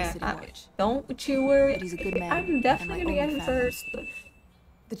bald-headed captain of the man. City Watch. Don't you worry. But he's a good man. I'm definitely gonna and my get only him family. first.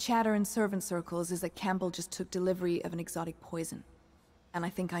 The chatter in servant circles is that Campbell just took delivery of an exotic poison, and I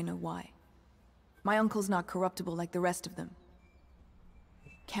think I know why. My uncle's not corruptible like the rest of them.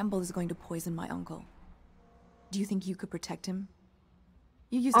 Campbell is going to poison my uncle. Do you think you could protect him?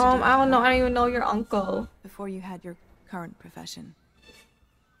 You used to do I don't know. right? I don't even know your uncle. Before you had your current profession.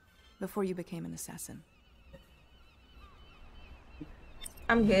 Before you became an assassin.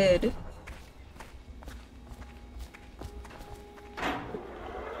 I'm good.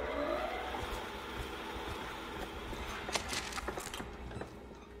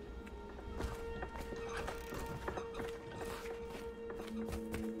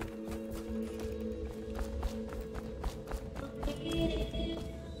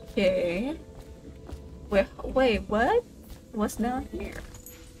 Okay. Wait, what? What's down here?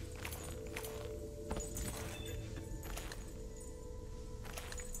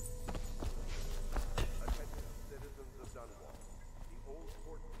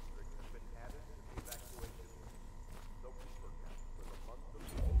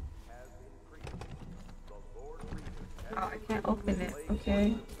 Oh, I can't open it.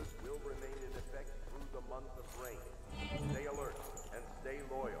 Okay. Stay alert and stay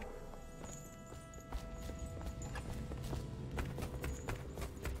loyal.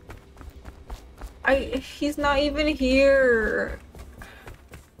 He's not even here.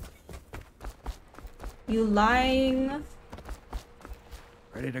 You lying.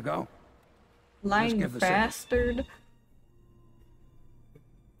 Ready to go? Lying give the signal. bastard.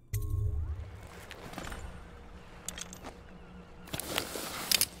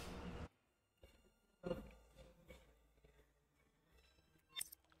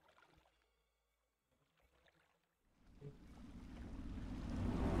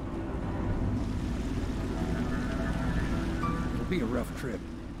 It'll be a rough trip.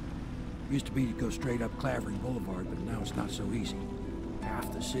 Used to be to go straight up Clavering Boulevard, but now it's not so easy.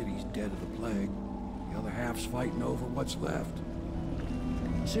 Half the city's dead of the plague. The other half's fighting over what's left.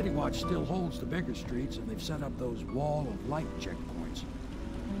 City Watch still holds the bigger streets, and they've set up those wall of light checkpoints.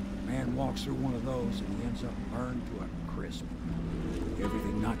 A man walks through one of those, and he ends up burned to a crisp.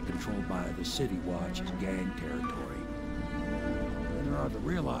 Everything not controlled by the City Watch is gang territory. Then there are the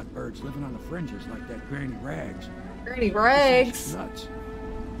real odd birds living on the fringes, like that Granny Rags. Granny Rags. It's nuts.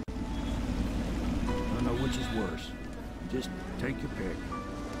 I don't know which is worse. Just take your pick.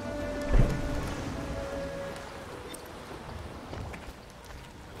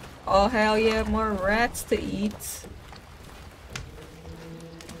 Oh hell yeah, more rats to eat.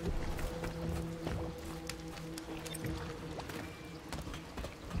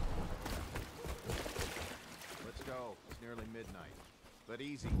 Let's go. It's nearly midnight. But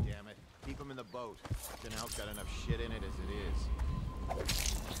easy, damn it. Keep him in the boat. Canal's got enough shit in it as it is.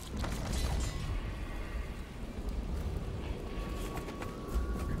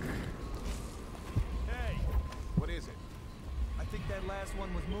 Hey! What is it? I think that last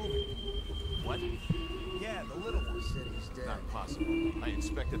one was moving. What? Yeah, the little one. City's dead. Not possible. I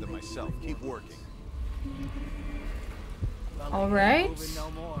inspected them myself. Keep working. All right. Moving no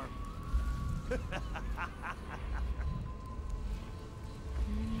more.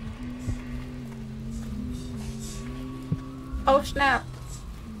 Oh snap.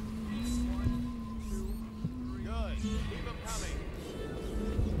 Good. Keep them coming.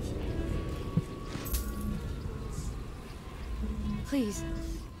 Please,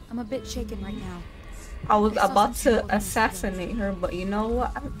 I'm a bit shaken right now. I was I saw about some to people assassinate her, but you know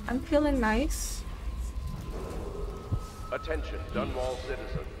what? I'm feeling nice. Attention, Dunwall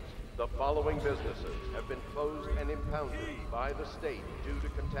citizens. The following businesses have been closed and impounded by the state due to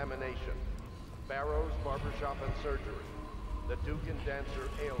contamination. Barrow's Barbershop and Surgery, the Duke and Dancer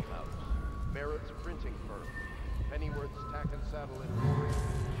Ale House, Merritt's Printing Firm, Pennyworth's Tack and Saddle Industry,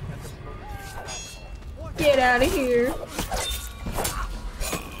 and the Smoke. Get out of here.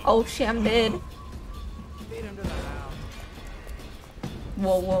 Oh shit, I'm dead. Beat him to the house.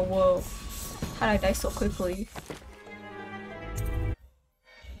 Whoa, whoa, whoa. How did I die so quickly? Let's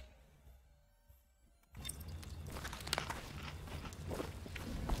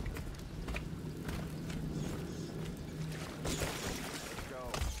go.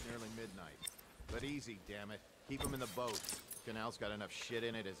 It's nearly midnight. But easy, damn it. Keep them in the boat. Canal's got enough shit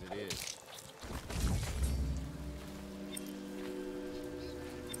in it as it is.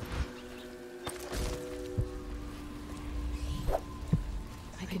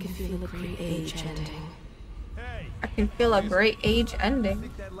 I I can feel a great age ending. I can feel a great age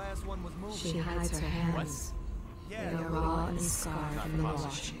ending. She hides her hands. They are raw and scarred from the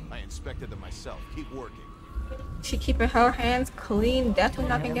washing. I inspected them myself. Keep working. She keeping her hands clean. Definitely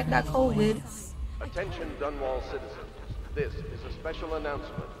not gonna get that COVID. Attention Dunwall citizens. This is a special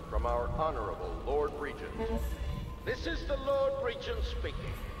announcement from our Honorable Lord Regent. This is the Lord Regent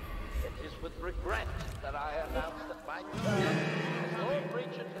speaking. It is with regret that I announce that my term as Lord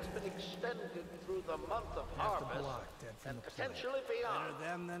Regent has been extended through the month of harvest and potentially beyond. Better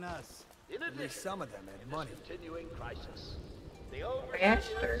them than us. In At least addition, some of them had money. continuing crisis, the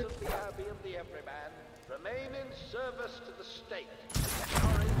overseers of the Abbey of the Everyman remain in service to the state and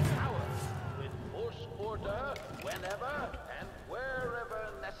are empowered to enforce order whenever and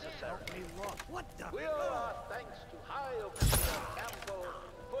wherever necessary. What the? We owe our thanks to High Officer Campbell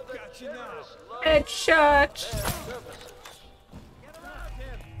for the generous love Headshot. of their services.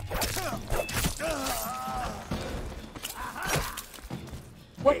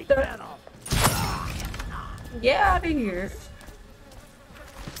 What the? Get out of here.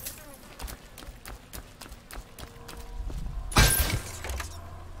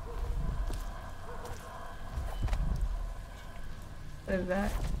 What is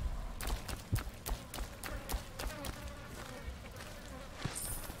that?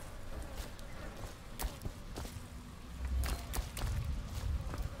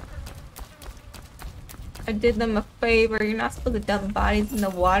 I did them a favor. You're not supposed to dump bodies in the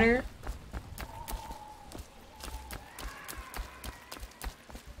water.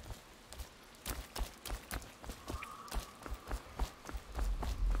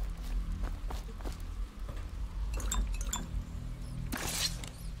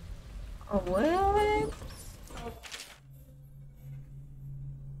 Oh, what?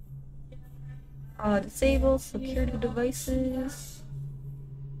 Disable security devices.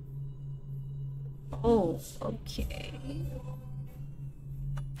 Oh, okay.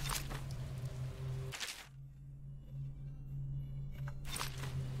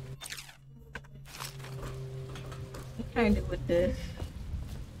 What can I do with this?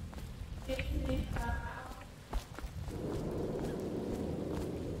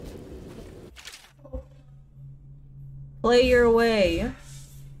 Play your way.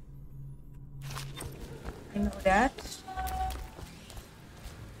 I know that.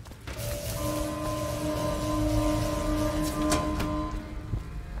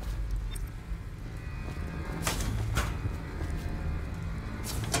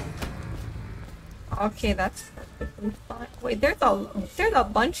 Okay, that's perfectly fine. Wait, there's a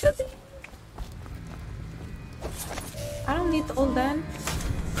bunch of them? I don't need all them.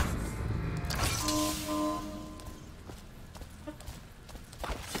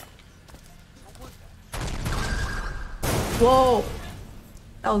 Whoa,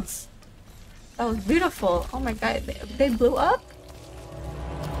 that was beautiful. Oh my god, they blew up?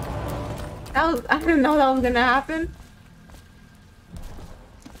 I didn't know that was gonna happen.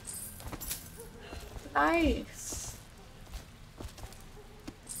 Nice.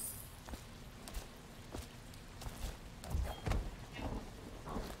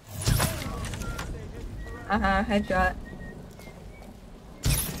 Headshot.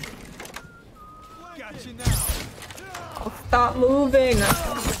 Got you now. Oh, stop moving.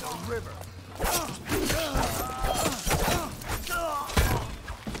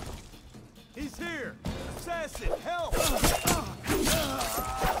 He's here. Assassin, help.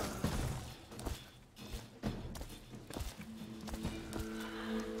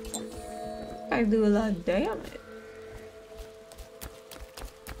 I do a lot of damage.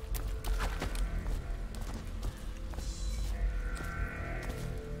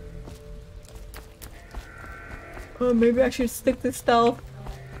 Oh, maybe I should stick to stealth.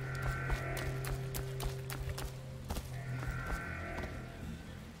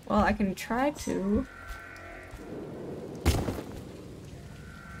 Well, I can try to.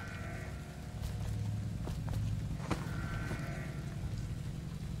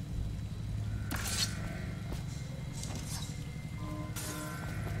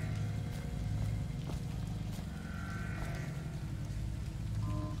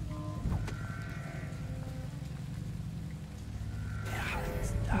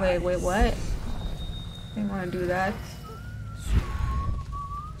 Wait, what? They want to do that.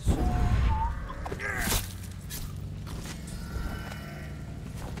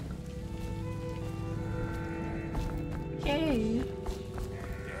 Okay.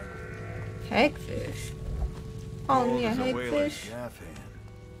 Hagfish. Oh, me a hagfish. Gaff hand.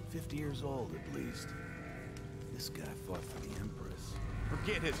 50 years old at least. This guy fought for the Empress.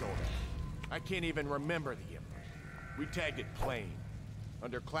 Forget his old age. I can't even remember the Emperor. We tagged it plain.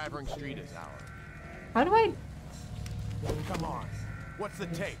 under Clavering Street is ours. How do I... Come on. What's the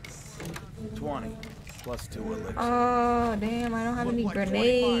take? 20 plus 2 elixir. Oh, damn, I don't have any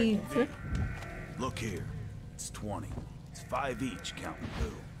grenades. Look here. It's 20. It's 5 each, counting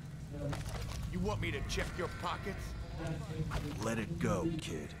blue. You want me to check your pockets? Let it go,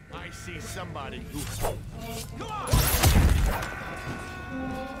 kid. I see somebody who... Come on!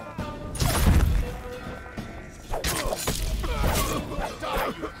 Die,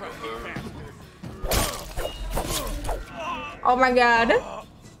 you crusty bastard! Oh my god.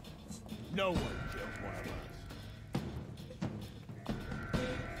 No one kills one of us.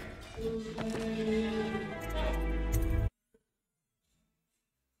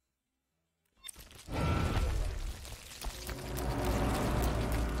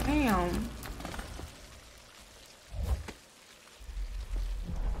 Damn.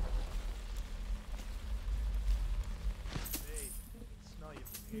 Hey, smell you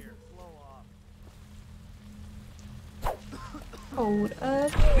from here. Slow off. Hold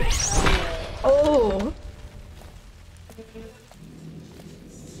up. Oh.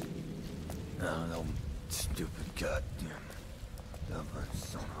 No, stupid goddamn.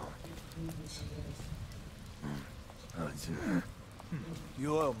 The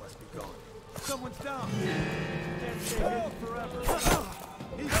oil must be gone. Someone's down. Can't stay hidden forever.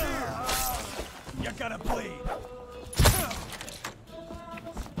 He's here. You gotta bleed.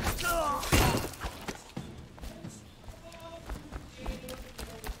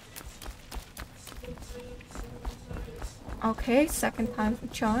 Okay, second time for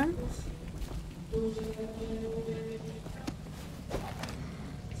charm.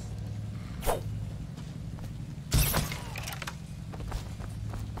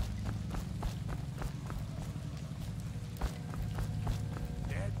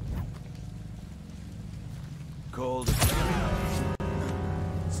 Cold.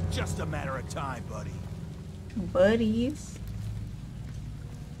 It's just a matter of time, buddy. Buddies.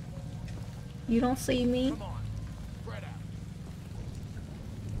 You don't see me? Come on, spread out.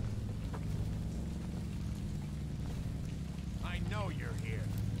 I know you're here.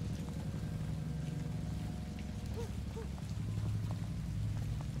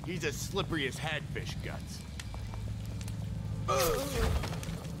 He's as slippery as hadfish guts.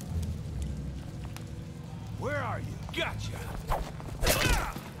 Where are you? Gotcha.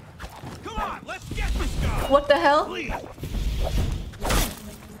 Come on, let's get this guy. What the hell? Please.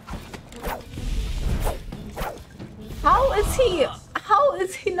 How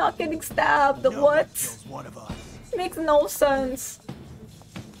is he not getting stabbed? What? One of us. Makes no sense.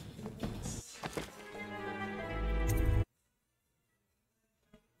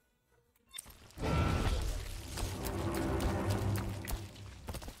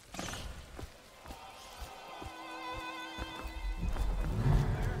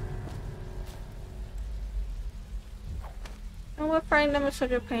 I'm afraid I'm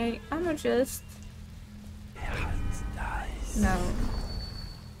such a pain. I'ma just... No.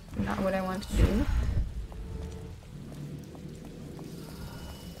 Not what I want to do.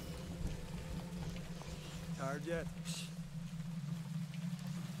 Tired yet?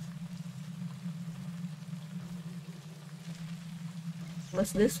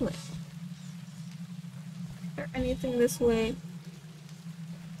 What's this way? Is there anything this way?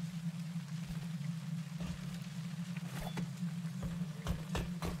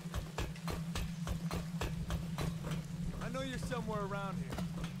 I know you're somewhere around here.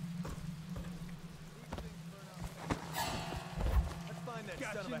 Let's find that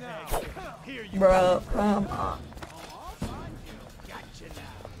son of a hag. Here you Bro, come on. Gotcha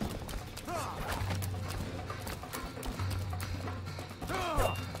now.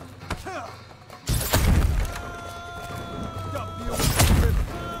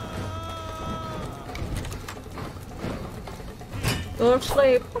 Go to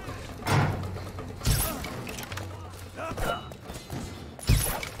sleep.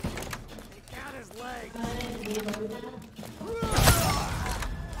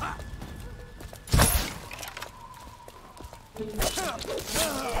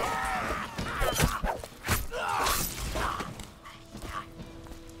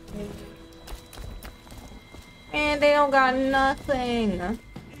 And they don't got nothing.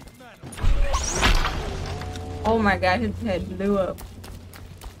 Oh my god, his head blew up.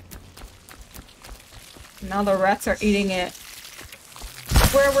 Now the rats are eating it.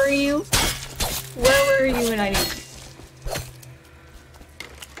 Where were you? Where were you when I needed you?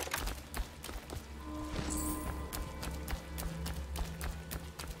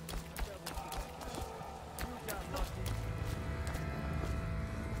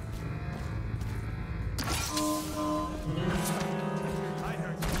 I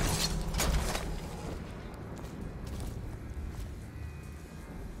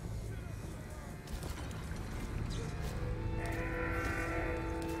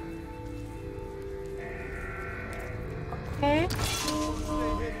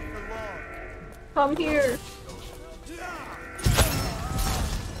Come here.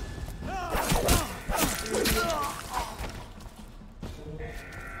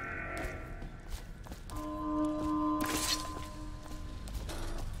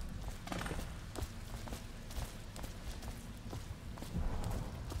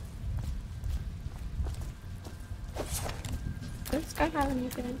 Does this guy have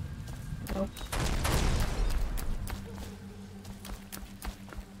anything? Nope.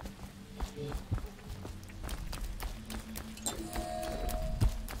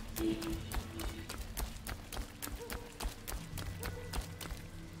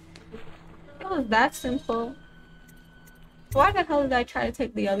 Oh, it's that simple. Why the hell did I try to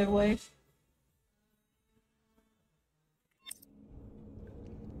take the other way?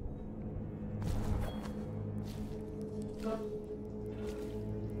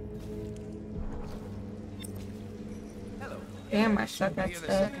 Damn, I suck at The stuff.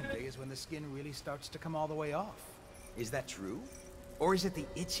 second day is when the skin really starts to come all the way off. Is that true? Or is it the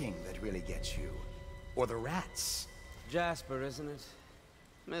itching that really gets you? Or the rats? Jasper, isn't it?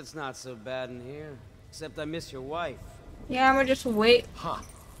 It's not so bad in here. Except I miss your wife. Yeah, I'm gonna just wait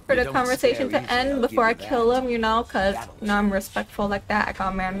for the conversation to end before I kill him, you know, cause you know I'm respectful like that. I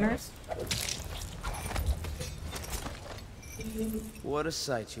got manners. What a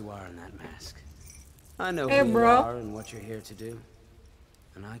sight you are in that mask. I know Hey, who you bro. are and what you're here to do.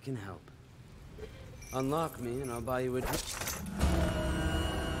 And I can help. Unlock me and I'll buy you a drink.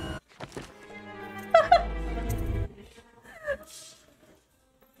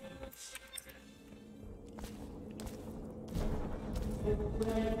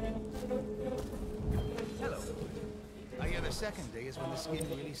 Hello. I hear the second day is when the skin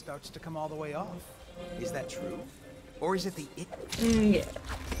really starts to come all the way off. Is that true? Or is it the Yeah.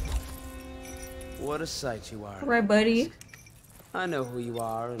 What a sight you are. Right, buddy. I know who you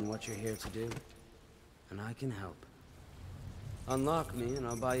are and what you're here to do. And I can help. Unlock me and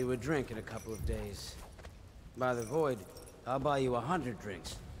I'll buy you a drink in a couple of days. By the void, I'll buy you 100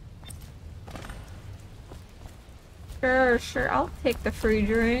 drinks. Sure, I'll take the free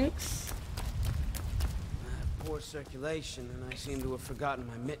drinks. I have poor circulation and I seem to have forgotten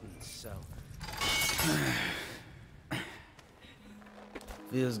my mittens, so...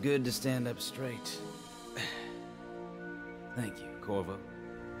 Feels good to stand up straight. Thank you, Corvo.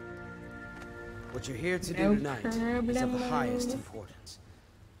 What you're here to do tonight is of the highest importance.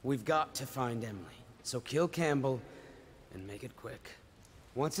 We've got to find Emily, so kill Campbell and make it quick.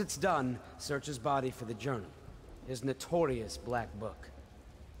 Once it's done, search his body for the journal, his notorious black book,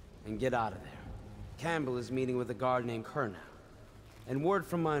 and get out of there. Campbell is meeting with a guard named Kernow, and word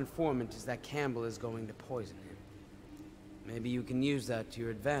from my informant is that Campbell is going to poison him. Maybe you can use that to your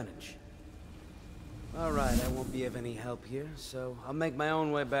advantage. Alright, I won't be of any help here, so I'll make my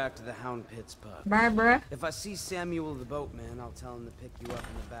own way back to the Hound Pits pub. Bye, bruh. If I see Samuel the boatman, I'll tell him to pick you up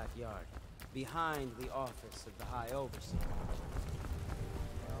in the backyard, behind the office of the High Overseer.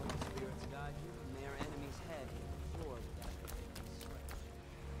 Well, the spirits guide you, and their enemy's head hit the floor with that ridiculous scratch.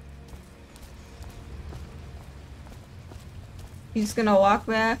 He's just gonna walk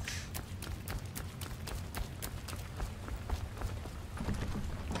back.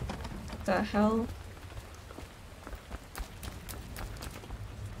 What the hell?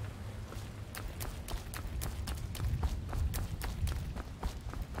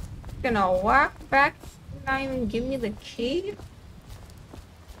 Gonna walk back, not even give me the key?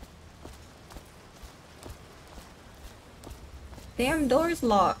 Damn door's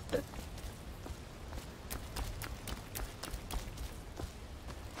locked.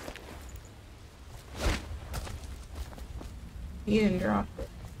 You didn't drop it.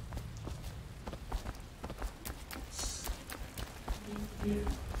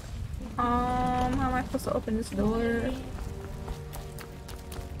 How am I supposed to open this door?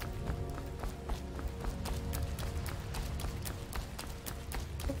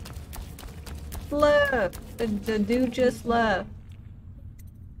 Left. The dude just left.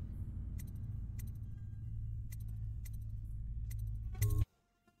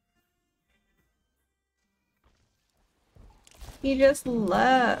 He just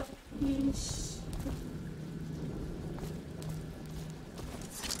left.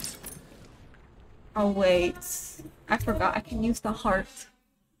 Oh wait, I forgot I can use the heart.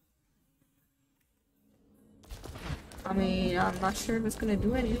 I mean, I'm not sure if it's gonna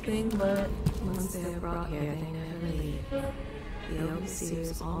do anything, but once they are brought here, they never leave. The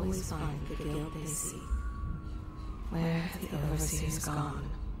overseers always find the guilt they seek. Where have the overseers gone?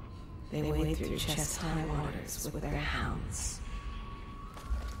 They wade through chest-high waters with their hounds.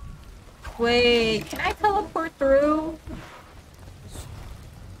 Wait, can I teleport through?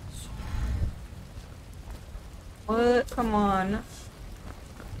 What? Come on.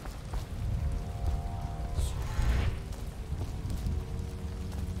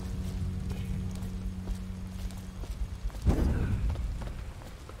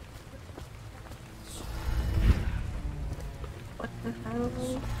 What the hell?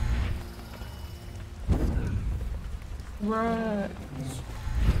 Right.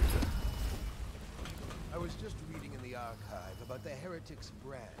 I was just reading in the archive about the Heretics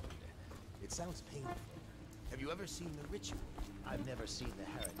brand. It sounds painful. Have you ever seen the ritual? I've never seen the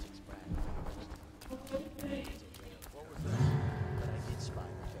Heretics brand. What was that? But I did spy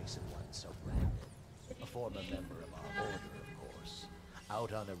the face of one so branded. A former member of our order, of course.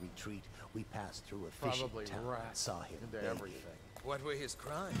 Out on a retreat, we passed through a fishing Probably town. rats Saw him into bathing. everything. What were his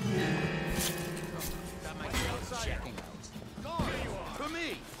crimes? That might be worth checking out. For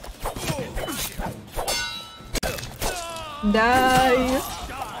me! Die!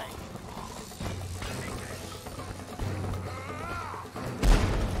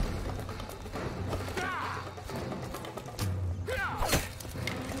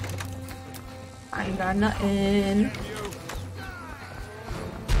 I ain't got nothing.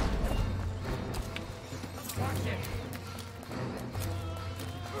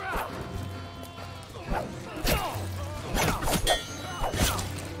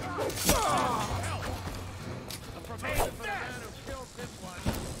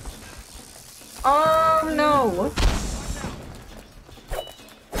 Oh no!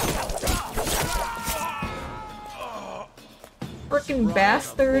 Frickin'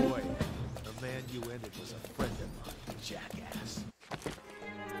 bastard! The man you ended was a friend of mine, jackass.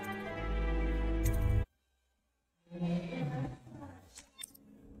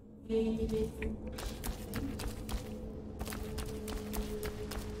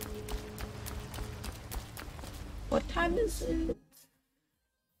 What time is it?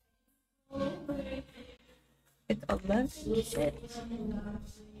 It's 11:06.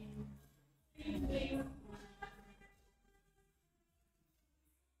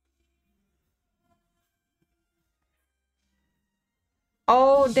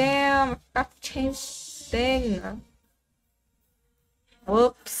 Oh damn! I forgot to change thing.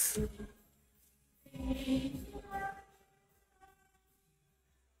 Whoops.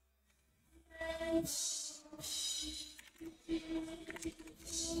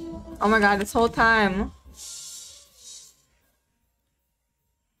 Oh my god, this whole time.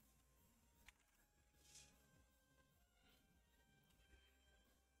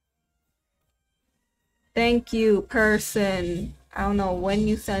 Thank you, person. I don't know when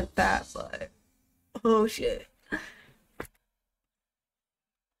you sent that, but oh shit.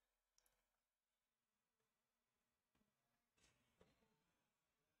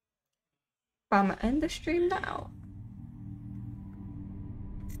 I'm gonna end the stream now.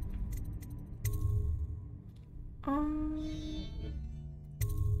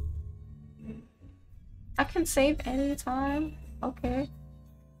 I can save anytime. Okay.